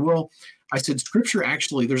 And I said, Scripture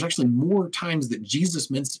there's actually more times that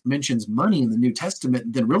Jesus mentions money in the New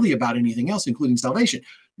Testament than really about anything else, including salvation.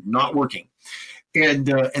 Not working. And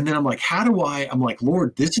then I'm like, I'm like,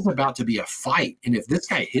 Lord, this is about to be a fight. And if this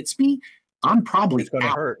guy hits me, I'm probably going to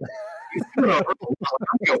hurt. It's gonna hurt.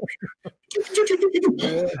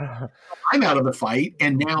 I'm out of the fight.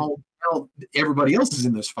 And now everybody else is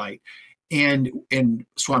in this fight. And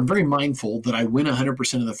so I'm very mindful that I win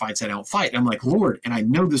 100% of the fights I don't fight. And I'm like, Lord, and I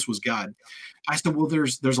know this was God. I said, well,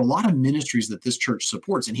 there's a lot of ministries that this church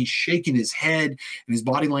supports. And he's shaking his head and his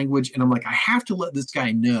body language. And I'm like, I have to let this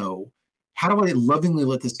guy know. How do I lovingly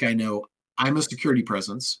let this guy know I'm a security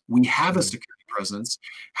presence? We have a security presence.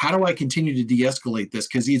 How do I continue to de-escalate this?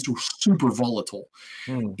 Because he's super volatile.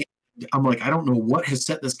 I'm like, I don't know what has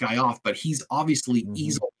set this guy off, but he's obviously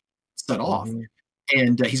easily set off.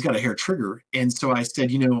 And he's got a hair trigger. And so I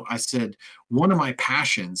said, one of my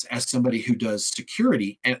passions as somebody who does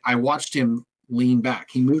security, and I watched him lean back.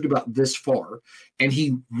 He moved about this far and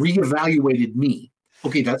he reevaluated me.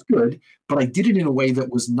 Okay, that's good. But I did it in a way that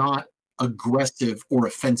was not aggressive or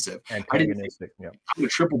offensive. Antagonistic. I'm a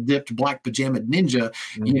triple dipped black pajama ninja.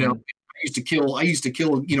 I used to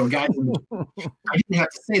kill, guys. I didn't have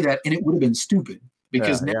to say that. And it would have been stupid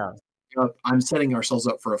because now I'm setting ourselves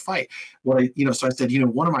up for a fight. So I said,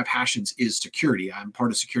 one of my passions is security. I'm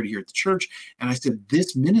part of security here at the church. And I said,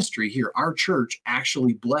 this ministry here, our church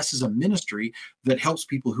actually blesses a ministry that helps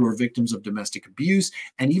people who are victims of domestic abuse.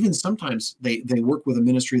 And even sometimes they work with a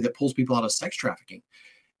ministry that pulls people out of sex trafficking.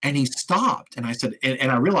 And he stopped. And I said,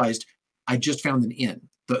 and I realized I just found an in.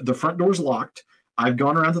 The front door's locked. I've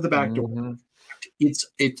gone around to the back door. It's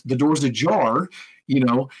the door's ajar,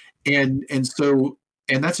 and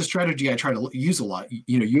that's a strategy I try to use a lot.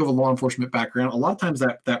 You have a law enforcement background. A lot of times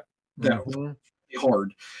that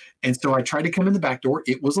hard. And so I tried to come in the back door.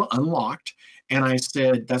 It was unlocked. And I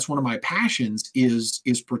said, that's one of my passions is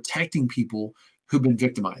protecting people who've been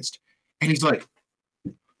victimized. And he's like,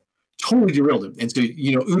 totally derailed him. And so,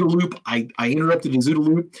 OODA loop, I interrupted his OODA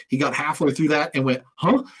loop. He got halfway through that and went,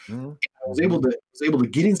 huh? Mm-hmm. I was able to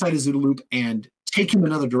get inside his OODA loop and take him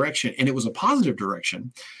another direction. And it was a positive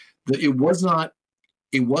direction. That it was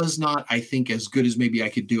not, I think, as good as maybe I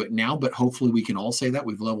could do it now, but hopefully we can all say that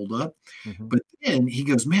we've leveled up. Mm-hmm. But then he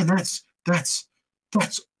goes, man, that's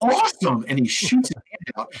awesome. And he shoots his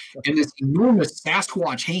hand out, and this enormous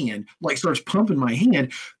Sasquatch hand like starts pumping my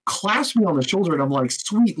hand, clasps me on the shoulder, and I'm like,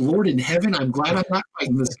 sweet Lord in heaven, I'm glad I'm not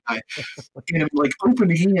fighting this guy. And like open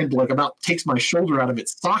hand, like about takes my shoulder out of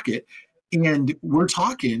its socket, and we're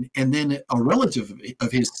talking, and then a relative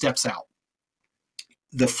of his steps out.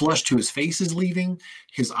 The flush to his face is leaving,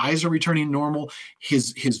 his eyes are returning normal,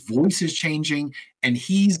 his voice is changing, and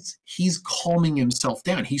he's calming himself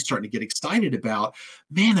down. He's starting to get excited about,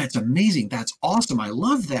 man, that's amazing, that's awesome, I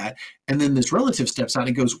love that. And then this relative steps out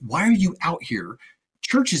and goes, why are you out here?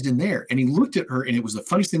 Church is in there. And he looked at her, and it was the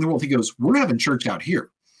funniest thing in the world. He goes, we're having church out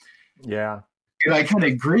here. Yeah. And I kind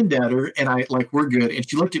of grinned at her, and I like, we're good. And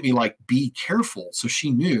she looked at me like, be careful. So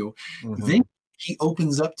she knew. Mm-hmm. Then he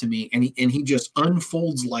opens up to me, and he just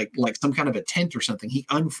unfolds like some kind of a tent or something. He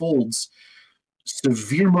unfolds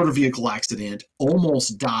severe motor vehicle accident,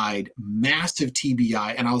 almost died, massive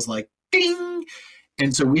TBI. And I was like, ding.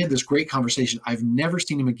 And so we had this great conversation. I've never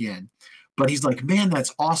seen him again. But he's like, man,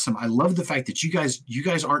 that's awesome. I love the fact that you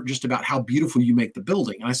guys aren't just about how beautiful you make the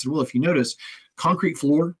building. And I said, well, if you notice, concrete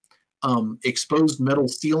floor, exposed metal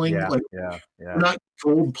ceiling, we're not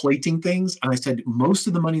gold plating things. And I said, most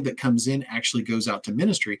of the money that comes in actually goes out to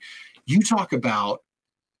ministry. You talk about,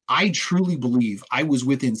 I truly believe I was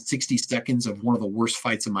within 60 seconds of one of the worst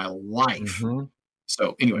fights of my life. Mm-hmm.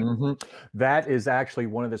 So anyway. Mm-hmm. That is actually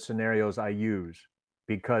one of the scenarios I use,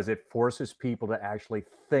 because it forces people to actually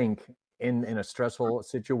think in a stressful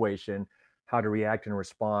situation how to react and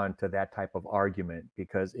respond to that type of argument,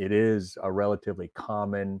 because it is a relatively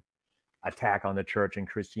common attack on the church and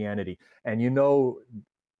Christianity. And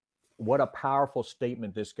what a powerful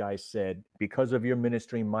statement this guy said. Because of your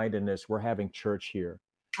ministry mindedness, we're having church here.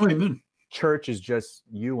 Oh, amen. Church is just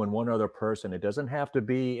you and one other person. It doesn't have to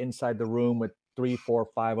be inside the room with 3, 4,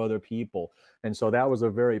 5 other people. And so that was a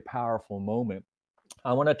very powerful moment.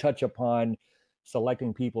 I want to touch upon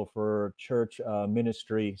selecting people for church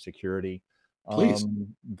ministry security. Please.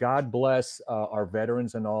 God bless our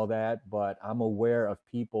veterans and all that, but I'm aware of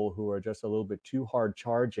people who are just a little bit too hard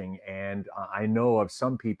charging. And I know of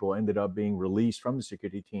some people ended up being released from the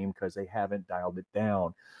security team because they haven't dialed it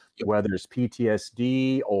down, whether it's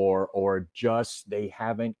PTSD or just they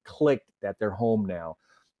haven't clicked that they're home now,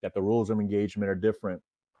 that the rules of engagement are different.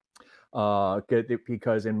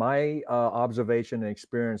 Because in my observation and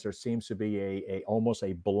experience, there seems to be a almost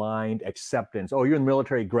a blind acceptance. Oh, you're in the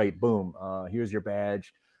military, great, boom, here's your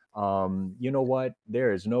badge. You know what?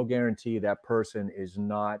 There is no guarantee that person is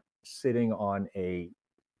not sitting on a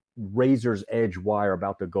razor's edge wire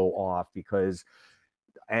about to go off,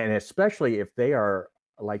 and especially if they are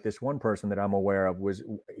like this one person that I'm aware of,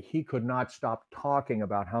 he could not stop talking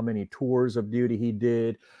about how many tours of duty he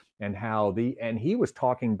did, and and he was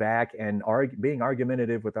talking back and being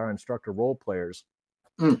argumentative with our instructor role players.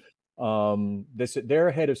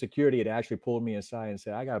 Their head of security had actually pulled me aside and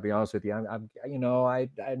said, I got to be honest with you,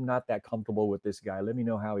 I'm not that comfortable with this guy. Let me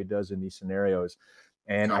know how he does in these scenarios.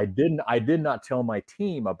 And I did not tell my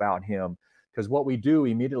team about him, because what we do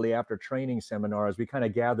immediately after training seminars, we kind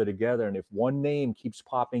of gather together, and if one name keeps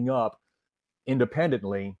popping up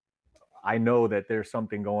independently, I know that there's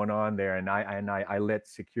something going on there, and I let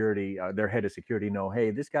security, their head of security, know,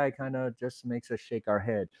 hey, this guy kind of just makes us shake our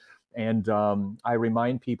head. And I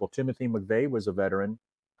remind people, Timothy McVeigh was a veteran.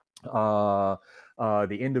 The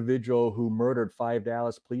individual who murdered 5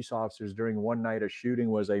 Dallas police officers during one night of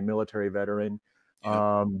shooting was a military veteran.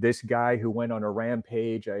 This guy who went on a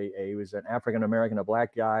rampage, he was an African-American, a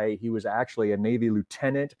black guy. He was actually a Navy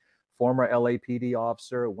lieutenant, former LAPD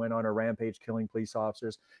officer, went on a rampage killing police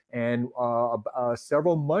officers. And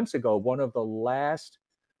several months ago, one of the last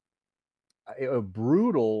a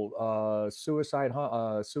brutal suicide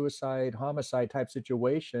homicide type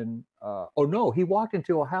situation. He walked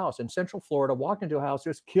into a house in Central Florida,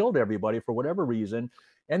 just killed everybody for whatever reason,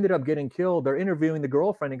 ended up getting killed. They're interviewing the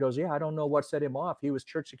girlfriend, and goes, yeah, I don't know what set him off. He was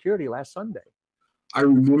church security last Sunday. I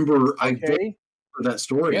remember. I that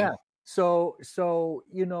story. Yeah. So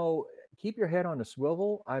keep your head on a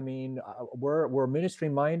swivel. I mean, we're ministry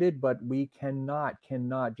minded, but we cannot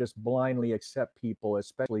just blindly accept people,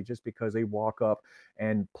 especially just because they walk up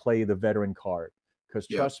and play the veteran card. Because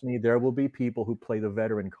trust me, there will be people who play the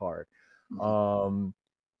veteran card.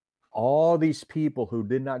 All these people who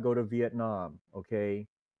did not go to Vietnam, okay,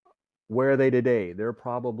 where are they today? They're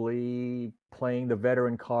probably playing the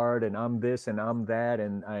veteran card, and I'm this and I'm that,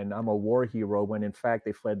 and I'm a war hero, when in fact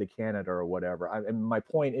they fled to Canada or whatever. And my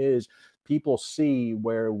point is, people see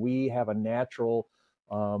where we have a natural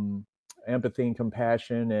um, empathy and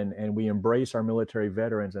compassion, and we embrace our military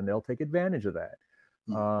veterans, and they'll take advantage of that.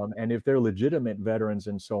 And if they're legitimate veterans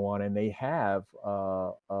and so on, and they have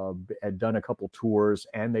done a couple tours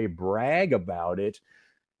and they brag about it,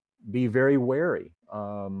 be very wary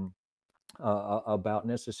about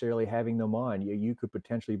necessarily having them on. You could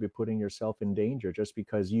potentially be putting yourself in danger, just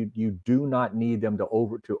because you do not need them to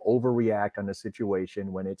overreact on a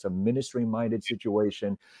situation when it's a ministry minded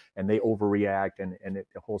situation, and they overreact, and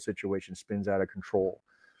the whole situation spins out of control.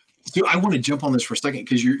 So I want to jump on this for a second,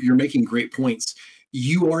 because you're making great points.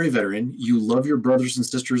 You are a veteran. You love your brothers and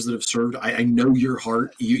sisters that have served. I know your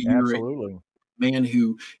heart. You're Absolutely. man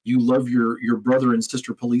who you love your brother and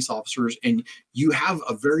sister police officers, and you have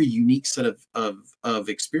a very unique set of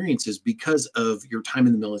experiences because of your time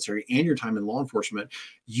in the military and your time in law enforcement.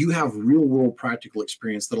 You have real world practical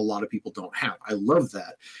experience that a lot of people don't have. I love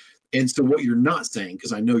that. And so what you're not saying,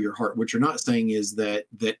 because I know your heart, what you're not saying is that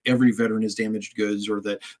every veteran is damaged goods, or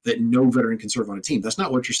that no veteran can serve on a team. That's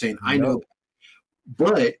not what you're saying. I know No.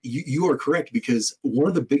 but you are correct, because one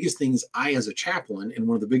of the biggest things I, as a chaplain, and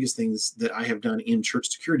one of the biggest things that I have done in church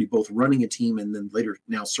security, both running a team and then later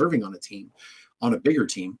now serving on a team, on a bigger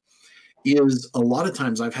team, is a lot of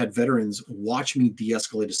times I've had veterans watch me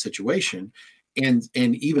de-escalate a situation, and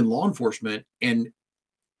even law enforcement, and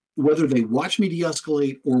whether they watch me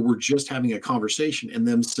de-escalate or we're just having a conversation, and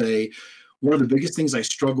them say, one of the biggest things I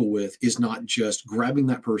struggle with is not just grabbing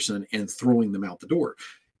that person and throwing them out the door.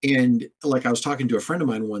 And like, I was talking to a friend of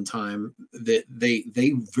mine one time, that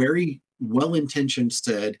they very well intentioned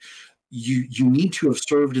said, you need to have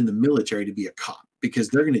served in the military to be a cop, because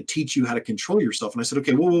they're going to teach you how to control yourself. And I said,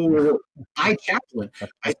 okay, whoa. I chaplain.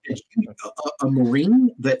 I said, a Marine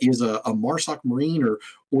that is a MARSOC Marine,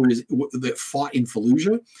 or is that fought in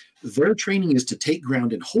Fallujah, their training is to take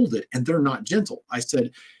ground and hold it, and they're not gentle. I said,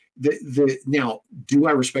 now, do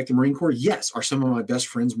I respect the Marine Corps? Yes. Are some of my best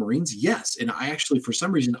friends Marines? Yes. And I actually, for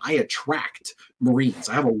some reason, I attract Marines.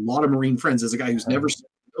 I have a lot of Marine friends. As a guy who's never served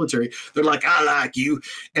in the military, they're like, I like you.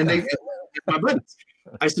 And they're my buddies.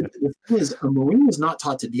 I said, the thing is, a Marine is not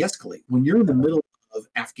taught to de-escalate. When you're in the middle of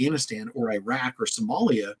Afghanistan or Iraq or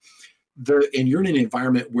Somalia, and you're in an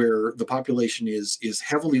environment where the population is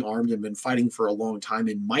heavily armed and been fighting for a long time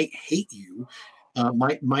and might hate you,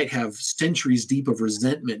 might have centuries deep of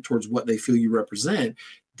resentment towards what they feel you represent.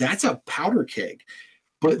 That's a powder keg.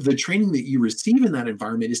 But the training that you receive in that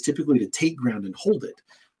environment is typically to take ground and hold it.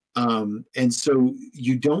 And so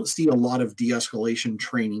you don't see a lot of de-escalation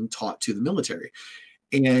training taught to the military.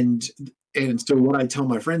 And so what I tell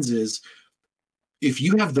my friends is, if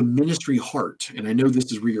you have the ministry heart, and I know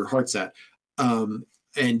this is where your heart's at, and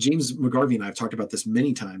James McGarvey and I have talked about this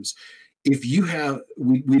many times, if you have,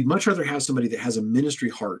 we'd much rather have somebody that has a ministry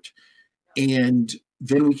heart, and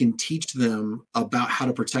then we can teach them about how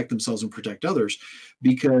to protect themselves and protect others.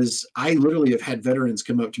 Because I literally have had veterans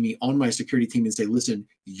come up to me on my security team and say, listen,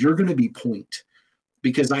 you're going to be point,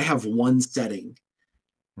 because I have one setting,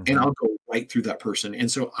 and I'll go right through that person. And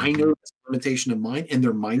so I know it's a limitation of mine, and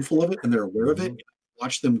they're mindful of it, and they're aware of it.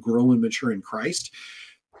 Watch them grow and mature in Christ.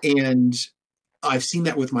 And I've seen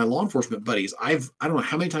that with my law enforcement buddies. I don't know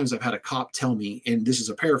how many times I've had a cop tell me, and this is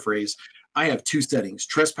a paraphrase, I have two settings: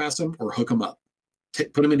 trespass them or hook them up,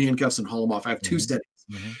 put them in handcuffs and haul them off. I have two settings.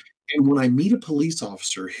 And when I meet a police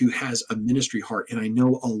officer who has a ministry heart, and I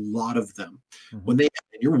know a lot of them, when they,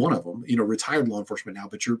 and you're one of them, retired law enforcement now,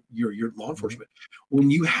 but you're law enforcement. When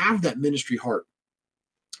you have that ministry heart,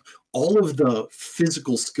 all of the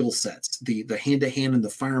physical skill sets, the hand-to-hand and the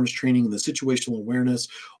firearms training and the situational awareness,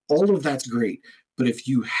 all of that's great. But if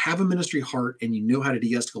you have a ministry heart and you know how to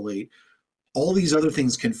de-escalate, all these other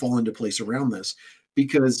things can fall into place around this.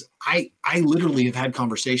 Because I literally have had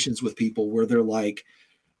conversations with people where they're like,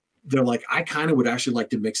 I kind of would actually like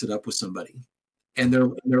to mix it up with somebody. And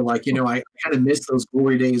they're like, I kind of miss those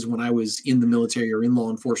glory days when I was in the military or in law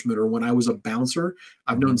enforcement, or when I was a bouncer.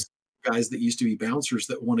 I've known guys that used to be bouncers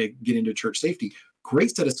that want to get into church safety.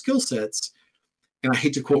 Great set of skill sets. And I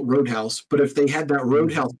hate to quote Roadhouse, but if they had that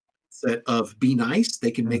Roadhouse set of be nice, they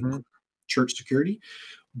can make church security.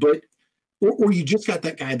 But or you just got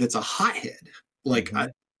that guy that's a hothead, like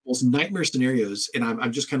most nightmare scenarios. And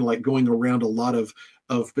I'm just kind of like going around a lot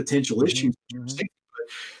of potential issues.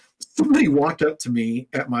 Somebody walked up to me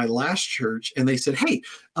at my last church and they said, hey,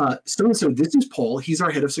 so-and-so, this is Paul. He's our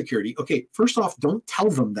head of security. Okay, first off, don't tell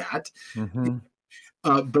them that.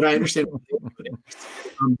 but I understand.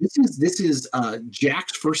 This is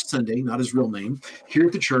Jack's first Sunday, not his real name, here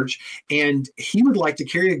at the church, and he would like to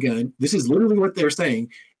carry a gun. This is literally what they're saying,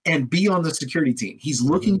 and be on the security team. He's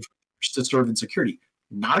looking to serve in security.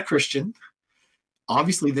 Not a Christian,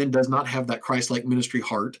 obviously. Then does not have that Christ-like ministry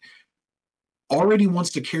heart. Already wants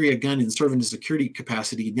to carry a gun and serve in a security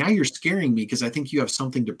capacity. Now you're scaring me because I think you have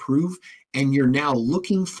something to prove, and you're now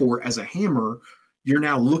looking for, as a hammer, you're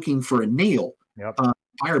now looking for a nail. Yep.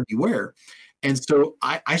 Buyer beware. And so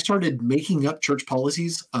I started making up church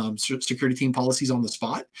policies, security team policies on the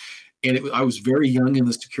spot. And I was very young in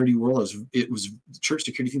the security world. Church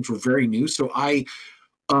security teams were very new. So I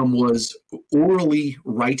was orally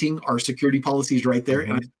writing our security policies right there.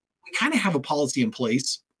 And we kind of have a policy in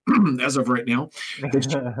place as of right now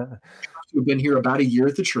that you have been here about a year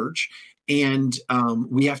at the church. And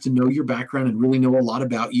we have to know your background and really know a lot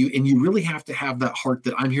about you. And you really have to have that heart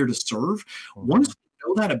that I'm here to serve. Once we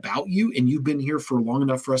know that about you and you've been here for long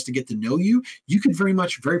enough for us to get to know you, you could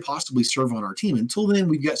very possibly serve on our team. Until then,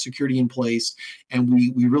 we've got security in place, and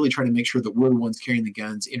we really try to make sure that we're the ones carrying the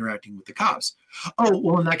guns, interacting with the cops. Oh,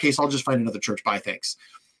 well, in that case, I'll just find another church. Bye, thanks.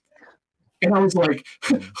 And I was like,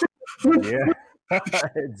 yeah,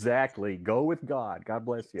 exactly. Go with God. God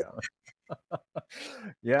bless you.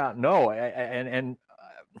 Yeah, no, and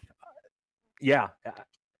yeah,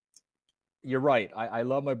 you're right. I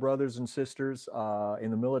love my brothers and sisters in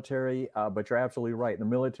the military, but you're absolutely right. The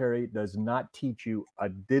military does not teach you a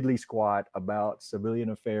diddly squat about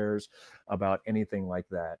civilian affairs, about anything like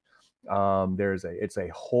that. It's a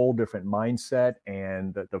whole different mindset,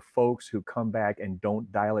 and the folks who come back and don't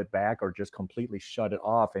dial it back or just completely shut it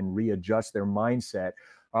off and readjust their mindset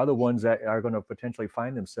are the ones that are going to potentially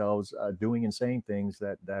find themselves doing and saying things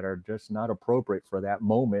that are just not appropriate for that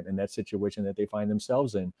moment and that situation that they find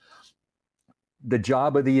themselves in. The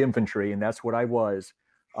job of the infantry, and that's what I was,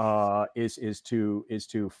 is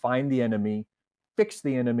to find the enemy, fix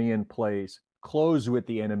the enemy in place, close with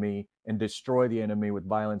the enemy, and destroy the enemy with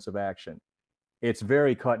violence of action. It's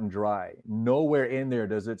very cut and dry. Nowhere in there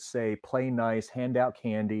does it say play nice, hand out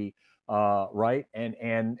candy, right?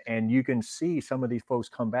 And you can see some of these folks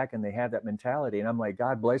come back and they have that mentality. And I'm like,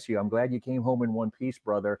 God bless you. I'm glad you came home in one piece,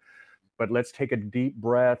 brother. But let's take a deep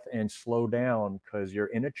breath and slow down, because you're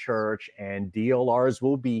in a church and DLRs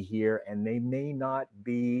will be here, and they may not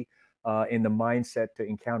be in the mindset to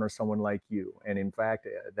encounter someone like you. And in fact,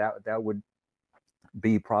 that would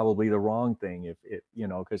be probably the wrong thing if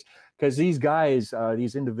because these guys,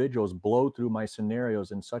 these individuals blow through my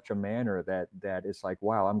scenarios in such a manner that it's like,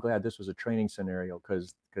 wow, I'm glad this was a training scenario,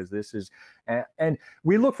 because this is, and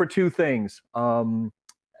we look for two things.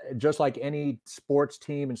 Just like any sports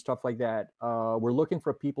team and stuff like that, we're looking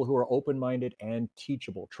for people who are open-minded and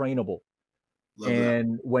teachable, trainable. Love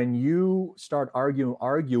that. When you start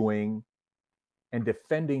arguing and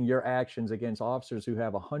defending your actions against officers who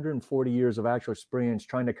have 140 years of actual experience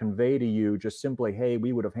trying to convey to you just simply, hey,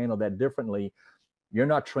 we would have handled that differently, you're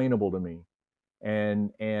not trainable to me. And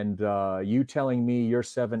you telling me your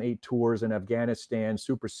 7-8 tours in Afghanistan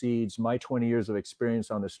supersedes my 20 years of experience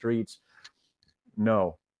on the streets.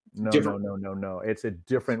 No. It's a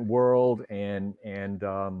different world, and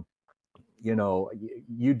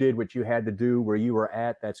you did what you had to do where you were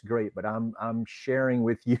at. That's great, but I'm sharing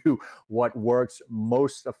with you what works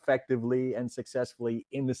most effectively and successfully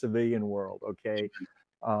in the civilian world. Okay.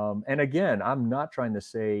 And again, I'm not trying to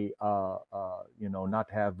say not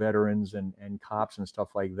to have veterans and cops and stuff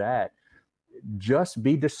like that. Just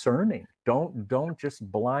be discerning. Don't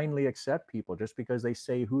just blindly accept people just because they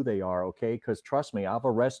say who they are. Okay, because trust me, I've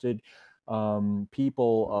arrested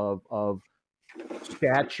people of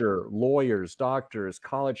stature, lawyers, doctors,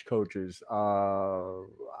 college coaches,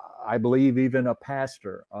 I believe even a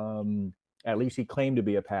pastor. At least he claimed to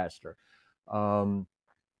be a pastor. I've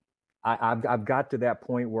got to that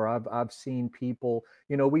point where I've seen people,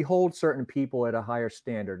 we hold certain people at a higher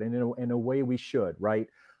standard, and in a way we should, right?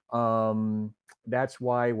 That's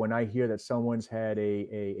why when I hear that someone's had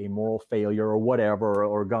a moral failure or whatever,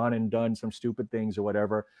 or gone and done some stupid things or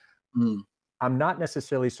whatever, I'm not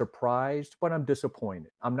necessarily surprised, but I'm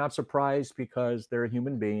disappointed. I'm not surprised because they're a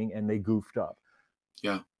human being and they goofed up.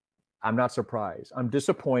 Yeah. I'm not surprised. I'm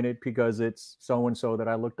disappointed because it's so-and-so that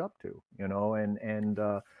I looked up to,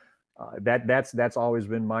 that's always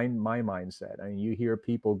been my mindset. I mean, you hear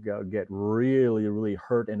people get really, really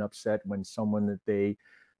hurt and upset when someone that they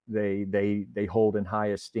hold in high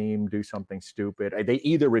esteem do something stupid. They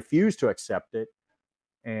either refuse to accept it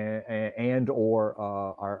or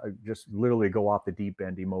are just literally go off the deep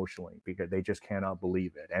end emotionally because they just cannot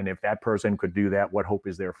believe it. And if that person could do that, what hope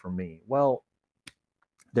is there for me? Well,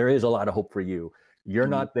 there is a lot of hope for you, You're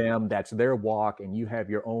Mhm. not them. That's their walk, and you have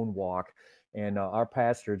your own walk. And our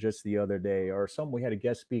pastor just the other day, or we had a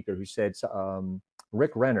guest speaker who said,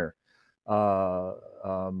 Rick Renner,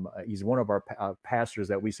 he's one of our pastors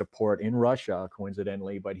that we support in Russia,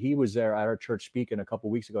 coincidentally, but he was there at our church speaking a couple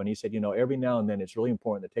of weeks ago, and he said, every now and then it's really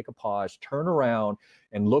important to take a pause, turn around,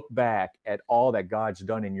 and look back at all that God's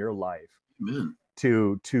done in your life Amen.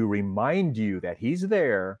 to remind you that He's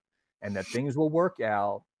there and that things will work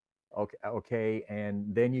out. Okay,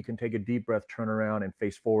 and then you can take a deep breath, turn around, and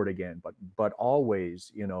face forward again. But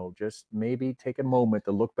always, just maybe take a moment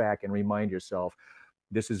to look back and remind yourself,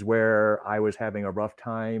 this is where I was having a rough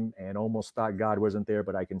time and almost thought God wasn't there,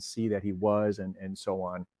 but I can see that He was, and so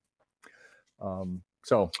on.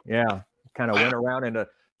 So yeah, kind of went around in a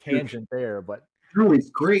tangent there, but No, it's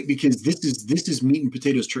great because this is meat and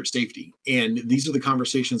potatoes church safety, and these are the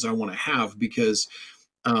conversations I want to have because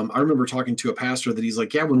I remember talking to a pastor that he's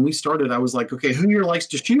like, yeah, when we started, I was like, okay, who here likes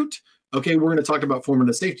to shoot? Okay, we're going to talk about forming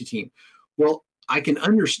a safety team. Well, I can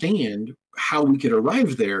understand how we could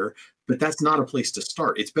arrive there, but that's not a place to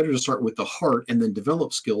start. It's better to start with the heart and then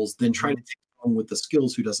develop skills than try to take on with the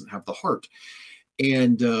skills who doesn't have the heart.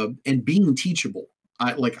 And being teachable.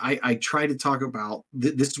 I try to talk about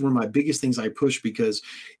this is one of my biggest things I push because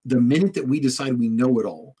the minute that we decide we know it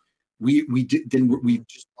all, we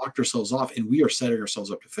just locked ourselves off and we are setting ourselves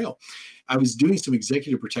up to fail. I was doing some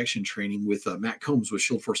executive protection training with Matt Combs with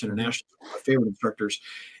Shield Force International, one of my favorite instructors,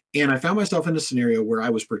 and I found myself in a scenario where I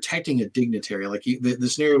was protecting a dignitary. Like the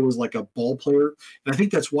scenario was like a ball player, and I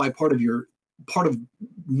think that's why part of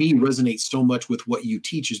me resonates so much with what you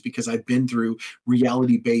teach is because I've been through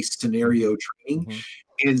reality-based scenario training. mm-hmm.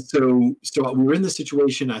 And so we're in the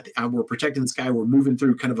situation. We're protecting this guy. We're moving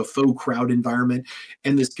through kind of a faux crowd environment,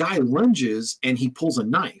 and this guy lunges and he pulls a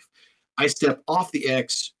knife. I step off the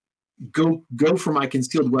X, go for my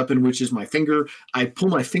concealed weapon, which is my finger. I pull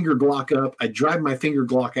my finger Glock up. I drive my finger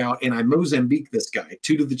Glock out, and I Mozambique this guy,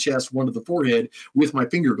 2 to the chest, 1 to the forehead, with my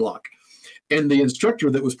finger Glock. And the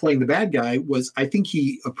instructor that was playing the bad guy I think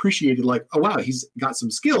he appreciated, like, oh wow, he's got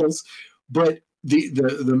some skills. But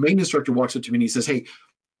the main instructor walks up to me and he says, hey,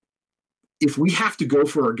 if we have to go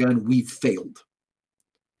for our gun, we've failed.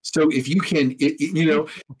 So if you can,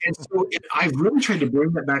 and so I've really tried to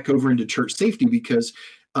bring that back over into church safety because,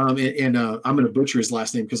 I'm going to butcher his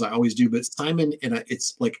last name because I always do, but Simon, and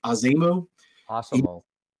it's like Azemo. Awesome.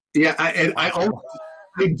 Yeah, I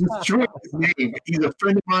destroyed his name. He's a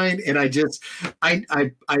friend of mine, and I'm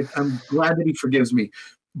glad that he forgives me.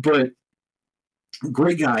 But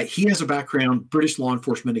great guy. He has a background, British law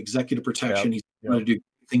enforcement, executive protection. He's going to do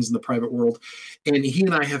things in the private world. And he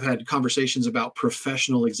and I have had conversations about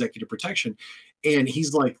professional executive protection. And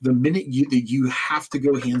he's like, the minute you have to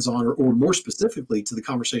go hands-on, or more specifically to the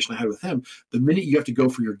conversation I had with him, the minute you have to go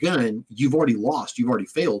for your gun, you've already lost, you've already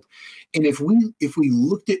failed. And if we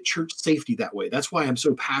looked at church safety that way, that's why I'm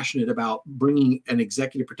so passionate about bringing an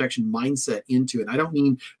executive protection mindset into it. I don't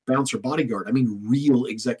mean bouncer bodyguard. I mean real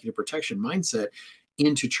executive protection mindset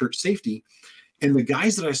into church safety. And the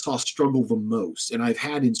guys that I saw struggle the most, and I've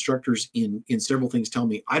had instructors in several things tell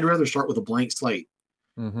me, I'd rather start with a blank slate.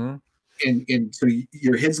 Mm-hmm. And so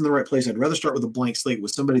your head's in the right place. I'd rather start with a blank slate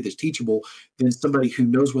with somebody that's teachable than somebody who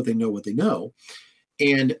knows what they know.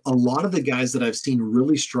 And a lot of the guys that I've seen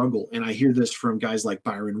really struggle, and I hear this from guys like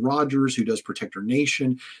Byron Rogers, who does Protector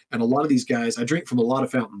Nation, and a lot of these guys, I drink from a lot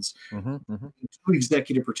of fountains,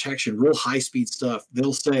 executive protection, real high-speed stuff.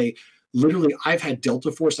 They'll say, literally, I've had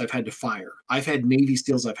Delta Force I've had to fire. I've had Navy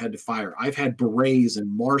SEALs I've had to fire. I've had Berets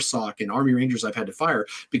and MARSOC and Army Rangers I've had to fire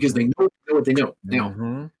because they know what they know.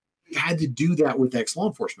 Now, had to do that with ex-law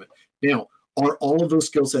enforcement. Now, are all of those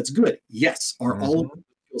skill sets good? Yes. Are all of those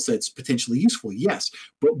skill sets potentially useful? Yes.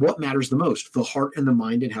 But what matters the most? The heart and the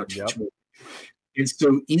mind and how teachable. And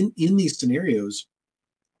so in these scenarios,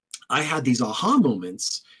 I had these aha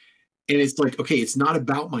moments, and it's like, okay, it's not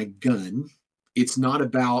about my gun. It's not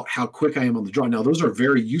about how quick I am on the draw. Now, those are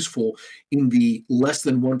very useful in the less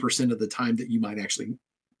than 1% of the time that you might actually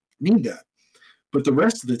need that. But the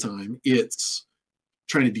rest of the time, it's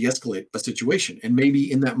trying to de-escalate a situation. And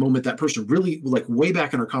maybe in that moment, that person really, like way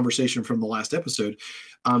back in our conversation from the last episode,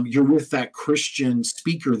 you're with that Christian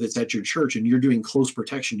speaker that's at your church and you're doing close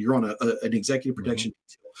protection. You're on an executive protection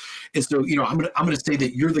detail. And so, I'm gonna say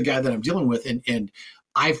that you're the guy that I'm dealing with, and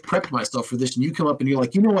I've prepped myself for this, and you come up and you're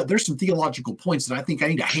like, you know what, there's some theological points that I think I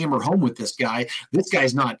need to hammer home with this guy. This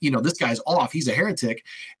guy's not, this guy's off. He's a heretic.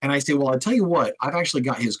 And I say, well, I'll tell you what, I've actually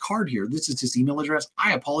got his card here. This is his email address.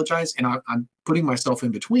 I apologize. And I'm putting myself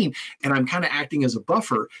in between, and I'm kind of acting as a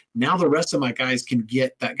buffer. Now the rest of my guys can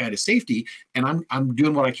get that guy to safety, and I'm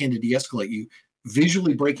doing what I can to de-escalate you.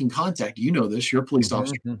 visually breaking contact, you know this, you're a police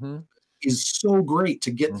officer, Mhm. is so great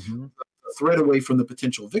to get Mhm. the threat away from the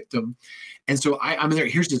potential victim. And so I'm there.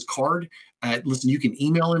 Here's his card. Listen, you can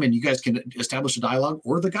email him and you guys can establish a dialogue,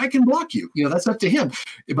 or the guy can block you. That's up to him.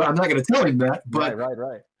 But I'm not going to tell him that. But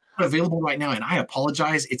Right. not available right now, and I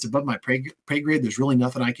apologize. It's above my pay grade. There's really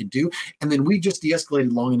nothing I can do. And then we just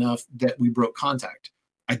de-escalated long enough that we broke contact.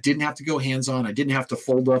 I didn't have to go hands-on. I didn't have to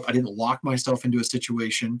fold up. I didn't lock myself into a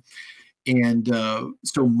situation. And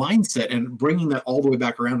so mindset, and bringing that all the way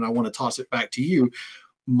back around, and I want to toss it back to you,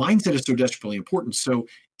 mindset is so desperately important. So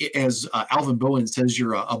as Alvin Bowen says,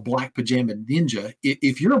 you're a black pajama ninja.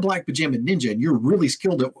 If you're a black pajama ninja and you're really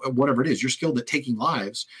skilled at whatever it is, you're skilled at taking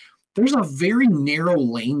lives, there's a very narrow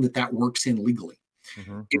lane that works in legally.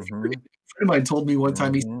 Mhm. If a Mhm. friend of mine told me one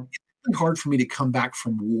time, he said, Mhm. it's really hard for me to come back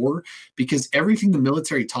from war because everything the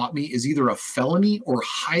military taught me is either a felony or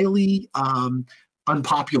highly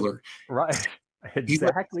unpopular. Right. He's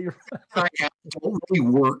like, Exactly. I don't really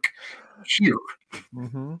work here.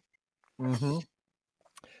 Mhm. Mhm.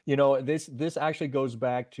 This actually goes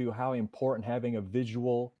back to how important having a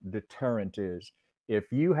visual deterrent is.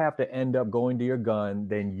 If you have to end up going to your gun,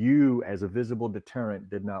 then you, as a visible deterrent,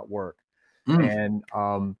 did not work. Mm,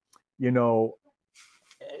 And you know,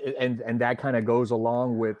 and that kind of goes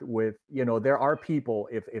along with there are people,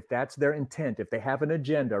 if that's their intent, if they have an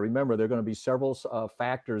agenda. Remember, there are going to be several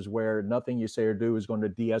factors where nothing you say or do is going to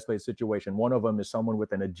de-escalate a situation. One of them is someone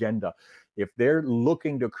with an agenda. If they're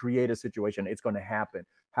looking to create a situation, it's going to happen.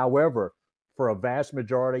 However, for a vast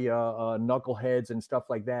majority of knuckleheads and stuff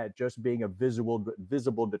like that, just being a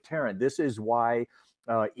visible deterrent. This is why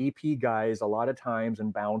EP guys, a lot of times,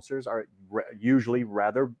 and bouncers are usually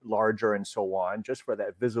rather larger and so on, just for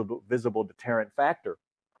that visible deterrent factor.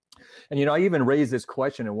 And I even raised this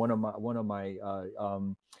question in one of my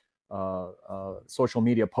social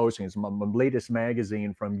media postings. My latest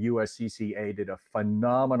magazine from USCCA did a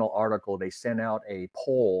phenomenal article. They sent out a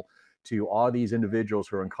poll to all these individuals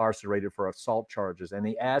who are incarcerated for assault charges. And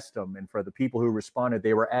they asked them, and for the people who responded,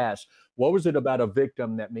 they were asked, what was it about a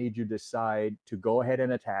victim that made you decide to go ahead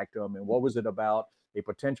and attack them? And what was it about a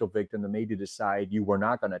potential victim that made you decide you were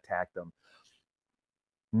not going to attack them?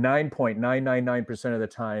 9.999% of the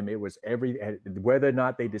time, it was whether or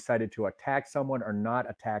not they decided to attack someone or not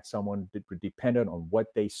attack someone depended on what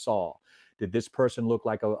they saw. Did this person look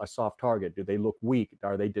like a soft target? Do they look weak?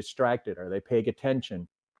 Are they distracted? Are they paying attention?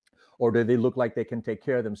 Or do they look like they can take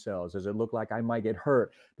care of themselves? Does it look like I might get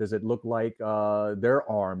hurt? Does it look like they're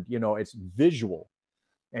armed? It's visual.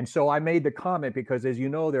 And so I made the comment because, as you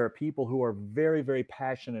know, there are people who are very, very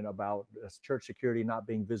passionate about church security not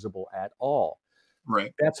being visible at all.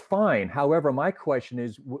 right. That's fine. However, my question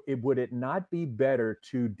is, would it not be better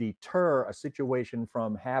to deter a situation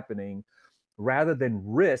from happening rather than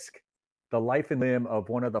risk the life and limb of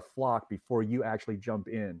one of the flock before you actually jump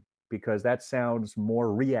in? Because that sounds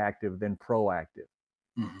more reactive than proactive.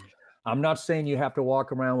 Mhm. I'm not saying you have to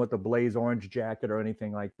walk around with a blaze orange jacket or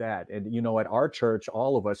anything like that. And at our church,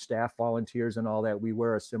 all of us, staff, volunteers, and all that, we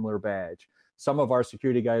wear a similar badge. Some of our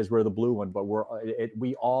security guys wear the blue one, but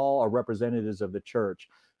we all are representatives of the church.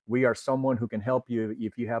 We are someone who can help you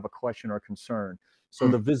if you have a question or concern. So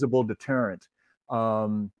Mm, the visible deterrent.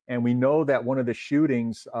 And we know that one of the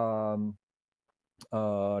shootings,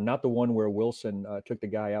 not the one where Wilson took the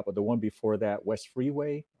guy out, but the one before that, West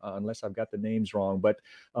Freeway, unless I've got the names wrong. But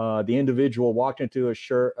the individual walked into a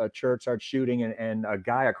church, started shooting, and a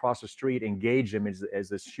guy across the street engaged him as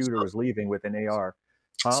the shooter so was leaving with an AR.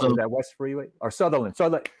 Was so that West Freeway or Sutherland?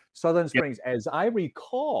 Sutherland yeah, Springs. As I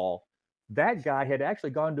recall, that guy had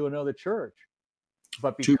actually gone to another church,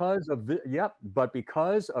 but two, because of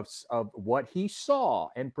what he saw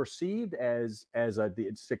and perceived as a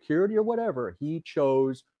security or whatever, he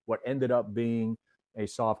chose what ended up being a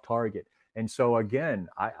soft target. And so again,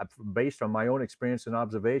 based on my own experience and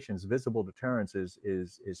observations, visible deterrence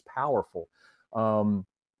is powerful. um,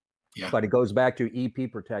 yeah. but it goes back to EP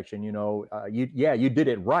protection. You did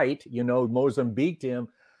it right. Mozambique him,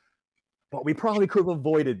 but we probably could have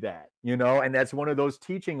avoided that. And that's one of those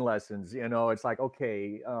teaching lessons. It's like,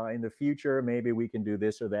 okay, in the future maybe we can do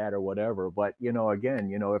this or that or whatever. But again,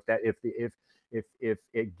 if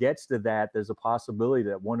it gets to that, there's a possibility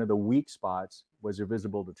that one of the weak spots was your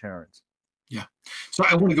visible deterrence. Yeah. So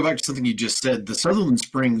I want to go back to something you just said. The Sutherland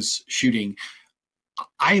Springs shooting,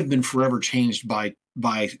 I have been forever changed by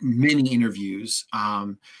many interviews.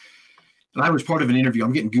 And I was part of an interview.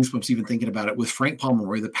 I'm getting goosebumps even thinking about it, with Frank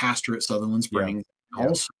Pomeroy, the pastor at Sutherland Yeah, Springs, yeah.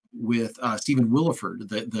 also with Stephen Williford,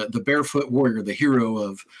 the barefoot warrior, the hero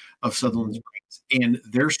of Sutherland Mhm. Springs, and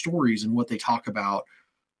their stories and what they talk about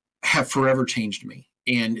have forever changed me.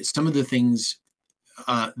 And some of the things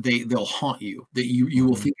they'll haunt you, that you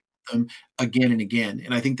will think of them again and again.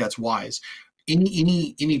 And I think that's wise.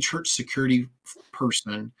 Any church security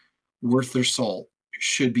person worth their salt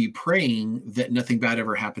should be praying that nothing bad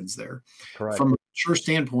ever happens there Correct. from a church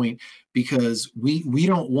standpoint, because we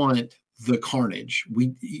don't want the carnage.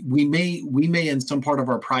 We may in some part of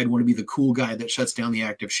our pride want to be the cool guy that shuts down the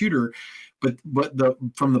active shooter, but the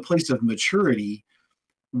from the place of maturity,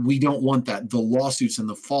 we don't want that. The lawsuits and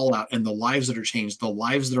the fallout and the lives that are changed, the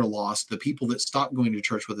lives that are lost, the people that stop going to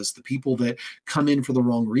church with us, the people that come in for the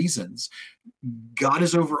wrong reasons. God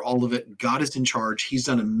is over all of it. God is in charge. He's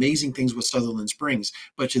done amazing things with Sutherland Springs.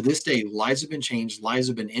 But to this day, lives have been changed, lives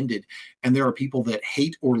have been ended. And there are people that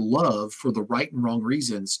hate or love for the right and wrong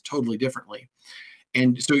reasons totally differently.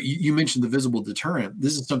 And so you mentioned the visible deterrent.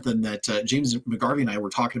 This is something that James McGarvey and I were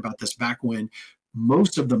talking about this back when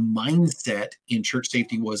most of the mindset in church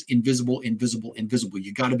safety was invisible, invisible, invisible.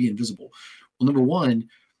 You got to be invisible. Well, number one,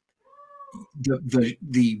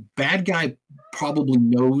 the bad guy probably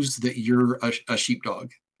knows that you're a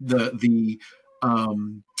sheepdog. The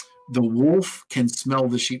wolf can smell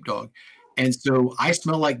the sheepdog. And so I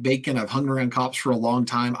smell like bacon. I've hung around cops for a long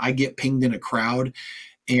time. I get pinged in a crowd,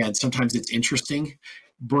 and sometimes it's interesting.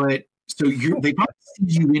 But so they probably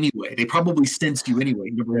see you anyway. They probably sense you anyway,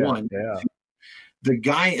 number one. Yeah. The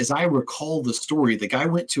guy, as I recall the story, the guy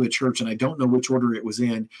went to a church, and I don't know which order it was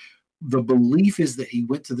in. The belief is that he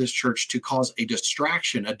went to this church to cause a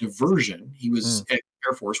distraction, a diversion. He was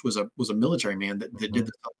Air Force, was a military man that did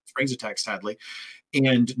the Springs attack, sadly,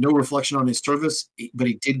 and no reflection on his service, but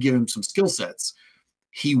he did give him some skill sets.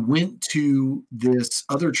 He went to this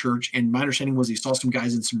other church, and my understanding was he saw some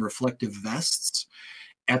guys in some reflective vests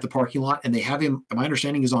at the parking lot, and they have him, my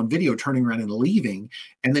understanding is, on video turning around and leaving.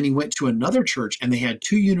 And then he went to another church, and they had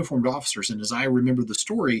two uniformed officers, and as I remember the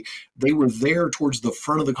story, they were there towards the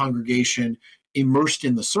front of the congregation, immersed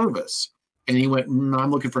in the service. And he went,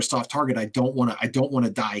 I'm looking for a soft target. I don't want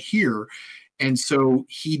to die here. And so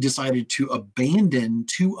he decided to abandon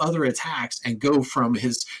two other attacks and go from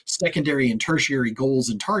his secondary and tertiary goals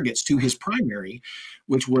and targets to his primary,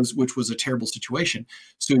 which was a terrible situation.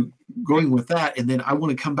 So going with that, and then I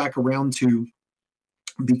want to come back around to,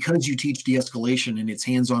 because you teach de-escalation and it's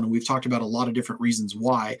hands-on, and we've talked about a lot of different reasons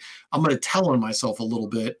why, I'm going to tell on myself a little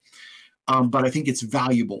bit. But I think it's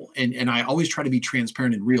valuable. And I always try to be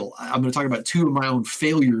transparent and real. I'm going to talk about two of my own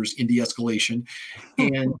failures in de-escalation.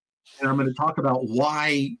 And I'm going to talk about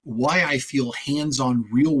why I feel hands-on,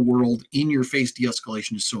 real-world, in-your-face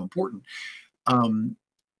de-escalation is so important.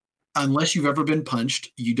 Unless you've ever been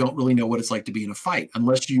punched, you don't really know what it's like to be in a fight.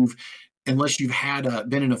 Unless you've had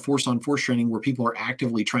been in a force-on-force training where people are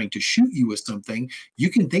actively trying to shoot you with something, you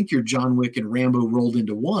can think you're John Wick and Rambo rolled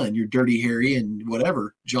into one. You're Dirty Harry and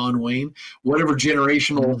whatever, John Wayne, whatever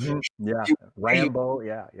generational. Rambo,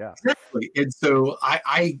 Exactly. And so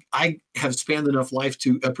I have spanned enough life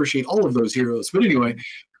to appreciate all of those heroes. But anyway,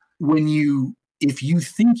 if you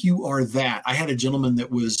think you are that, I had a gentleman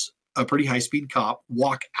that was a pretty high-speed cop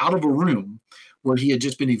walk out of a room where he had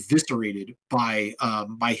just been eviscerated by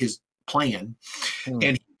his plan, and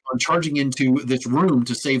he was charging into this room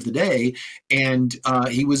to save the day, and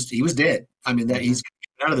he was dead. I mean, that he's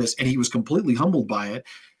out of this, and he was completely humbled by it,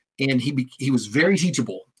 and he was very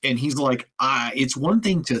teachable. And he's like, it's one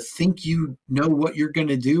thing to think you know what you're going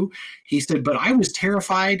to do. He said, but I was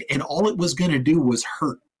terrified, and all it was going to do was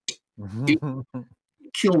hurt. It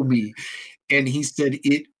killed me. And he said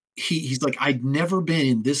he's like, I'd never been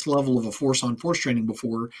in this level of a force-on-force training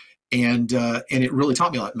before, and it really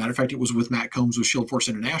taught me a lot. Matter of fact, it was with Matt Combs with Shield Force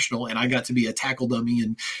International, and I got to be a tackle dummy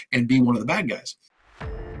and be one of the bad guys.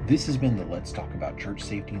 This has been the Let's Talk About Church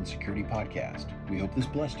Safety and Security podcast. We hope this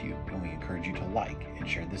blessed you, and we encourage you to like and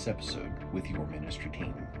share this episode with your ministry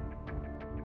team.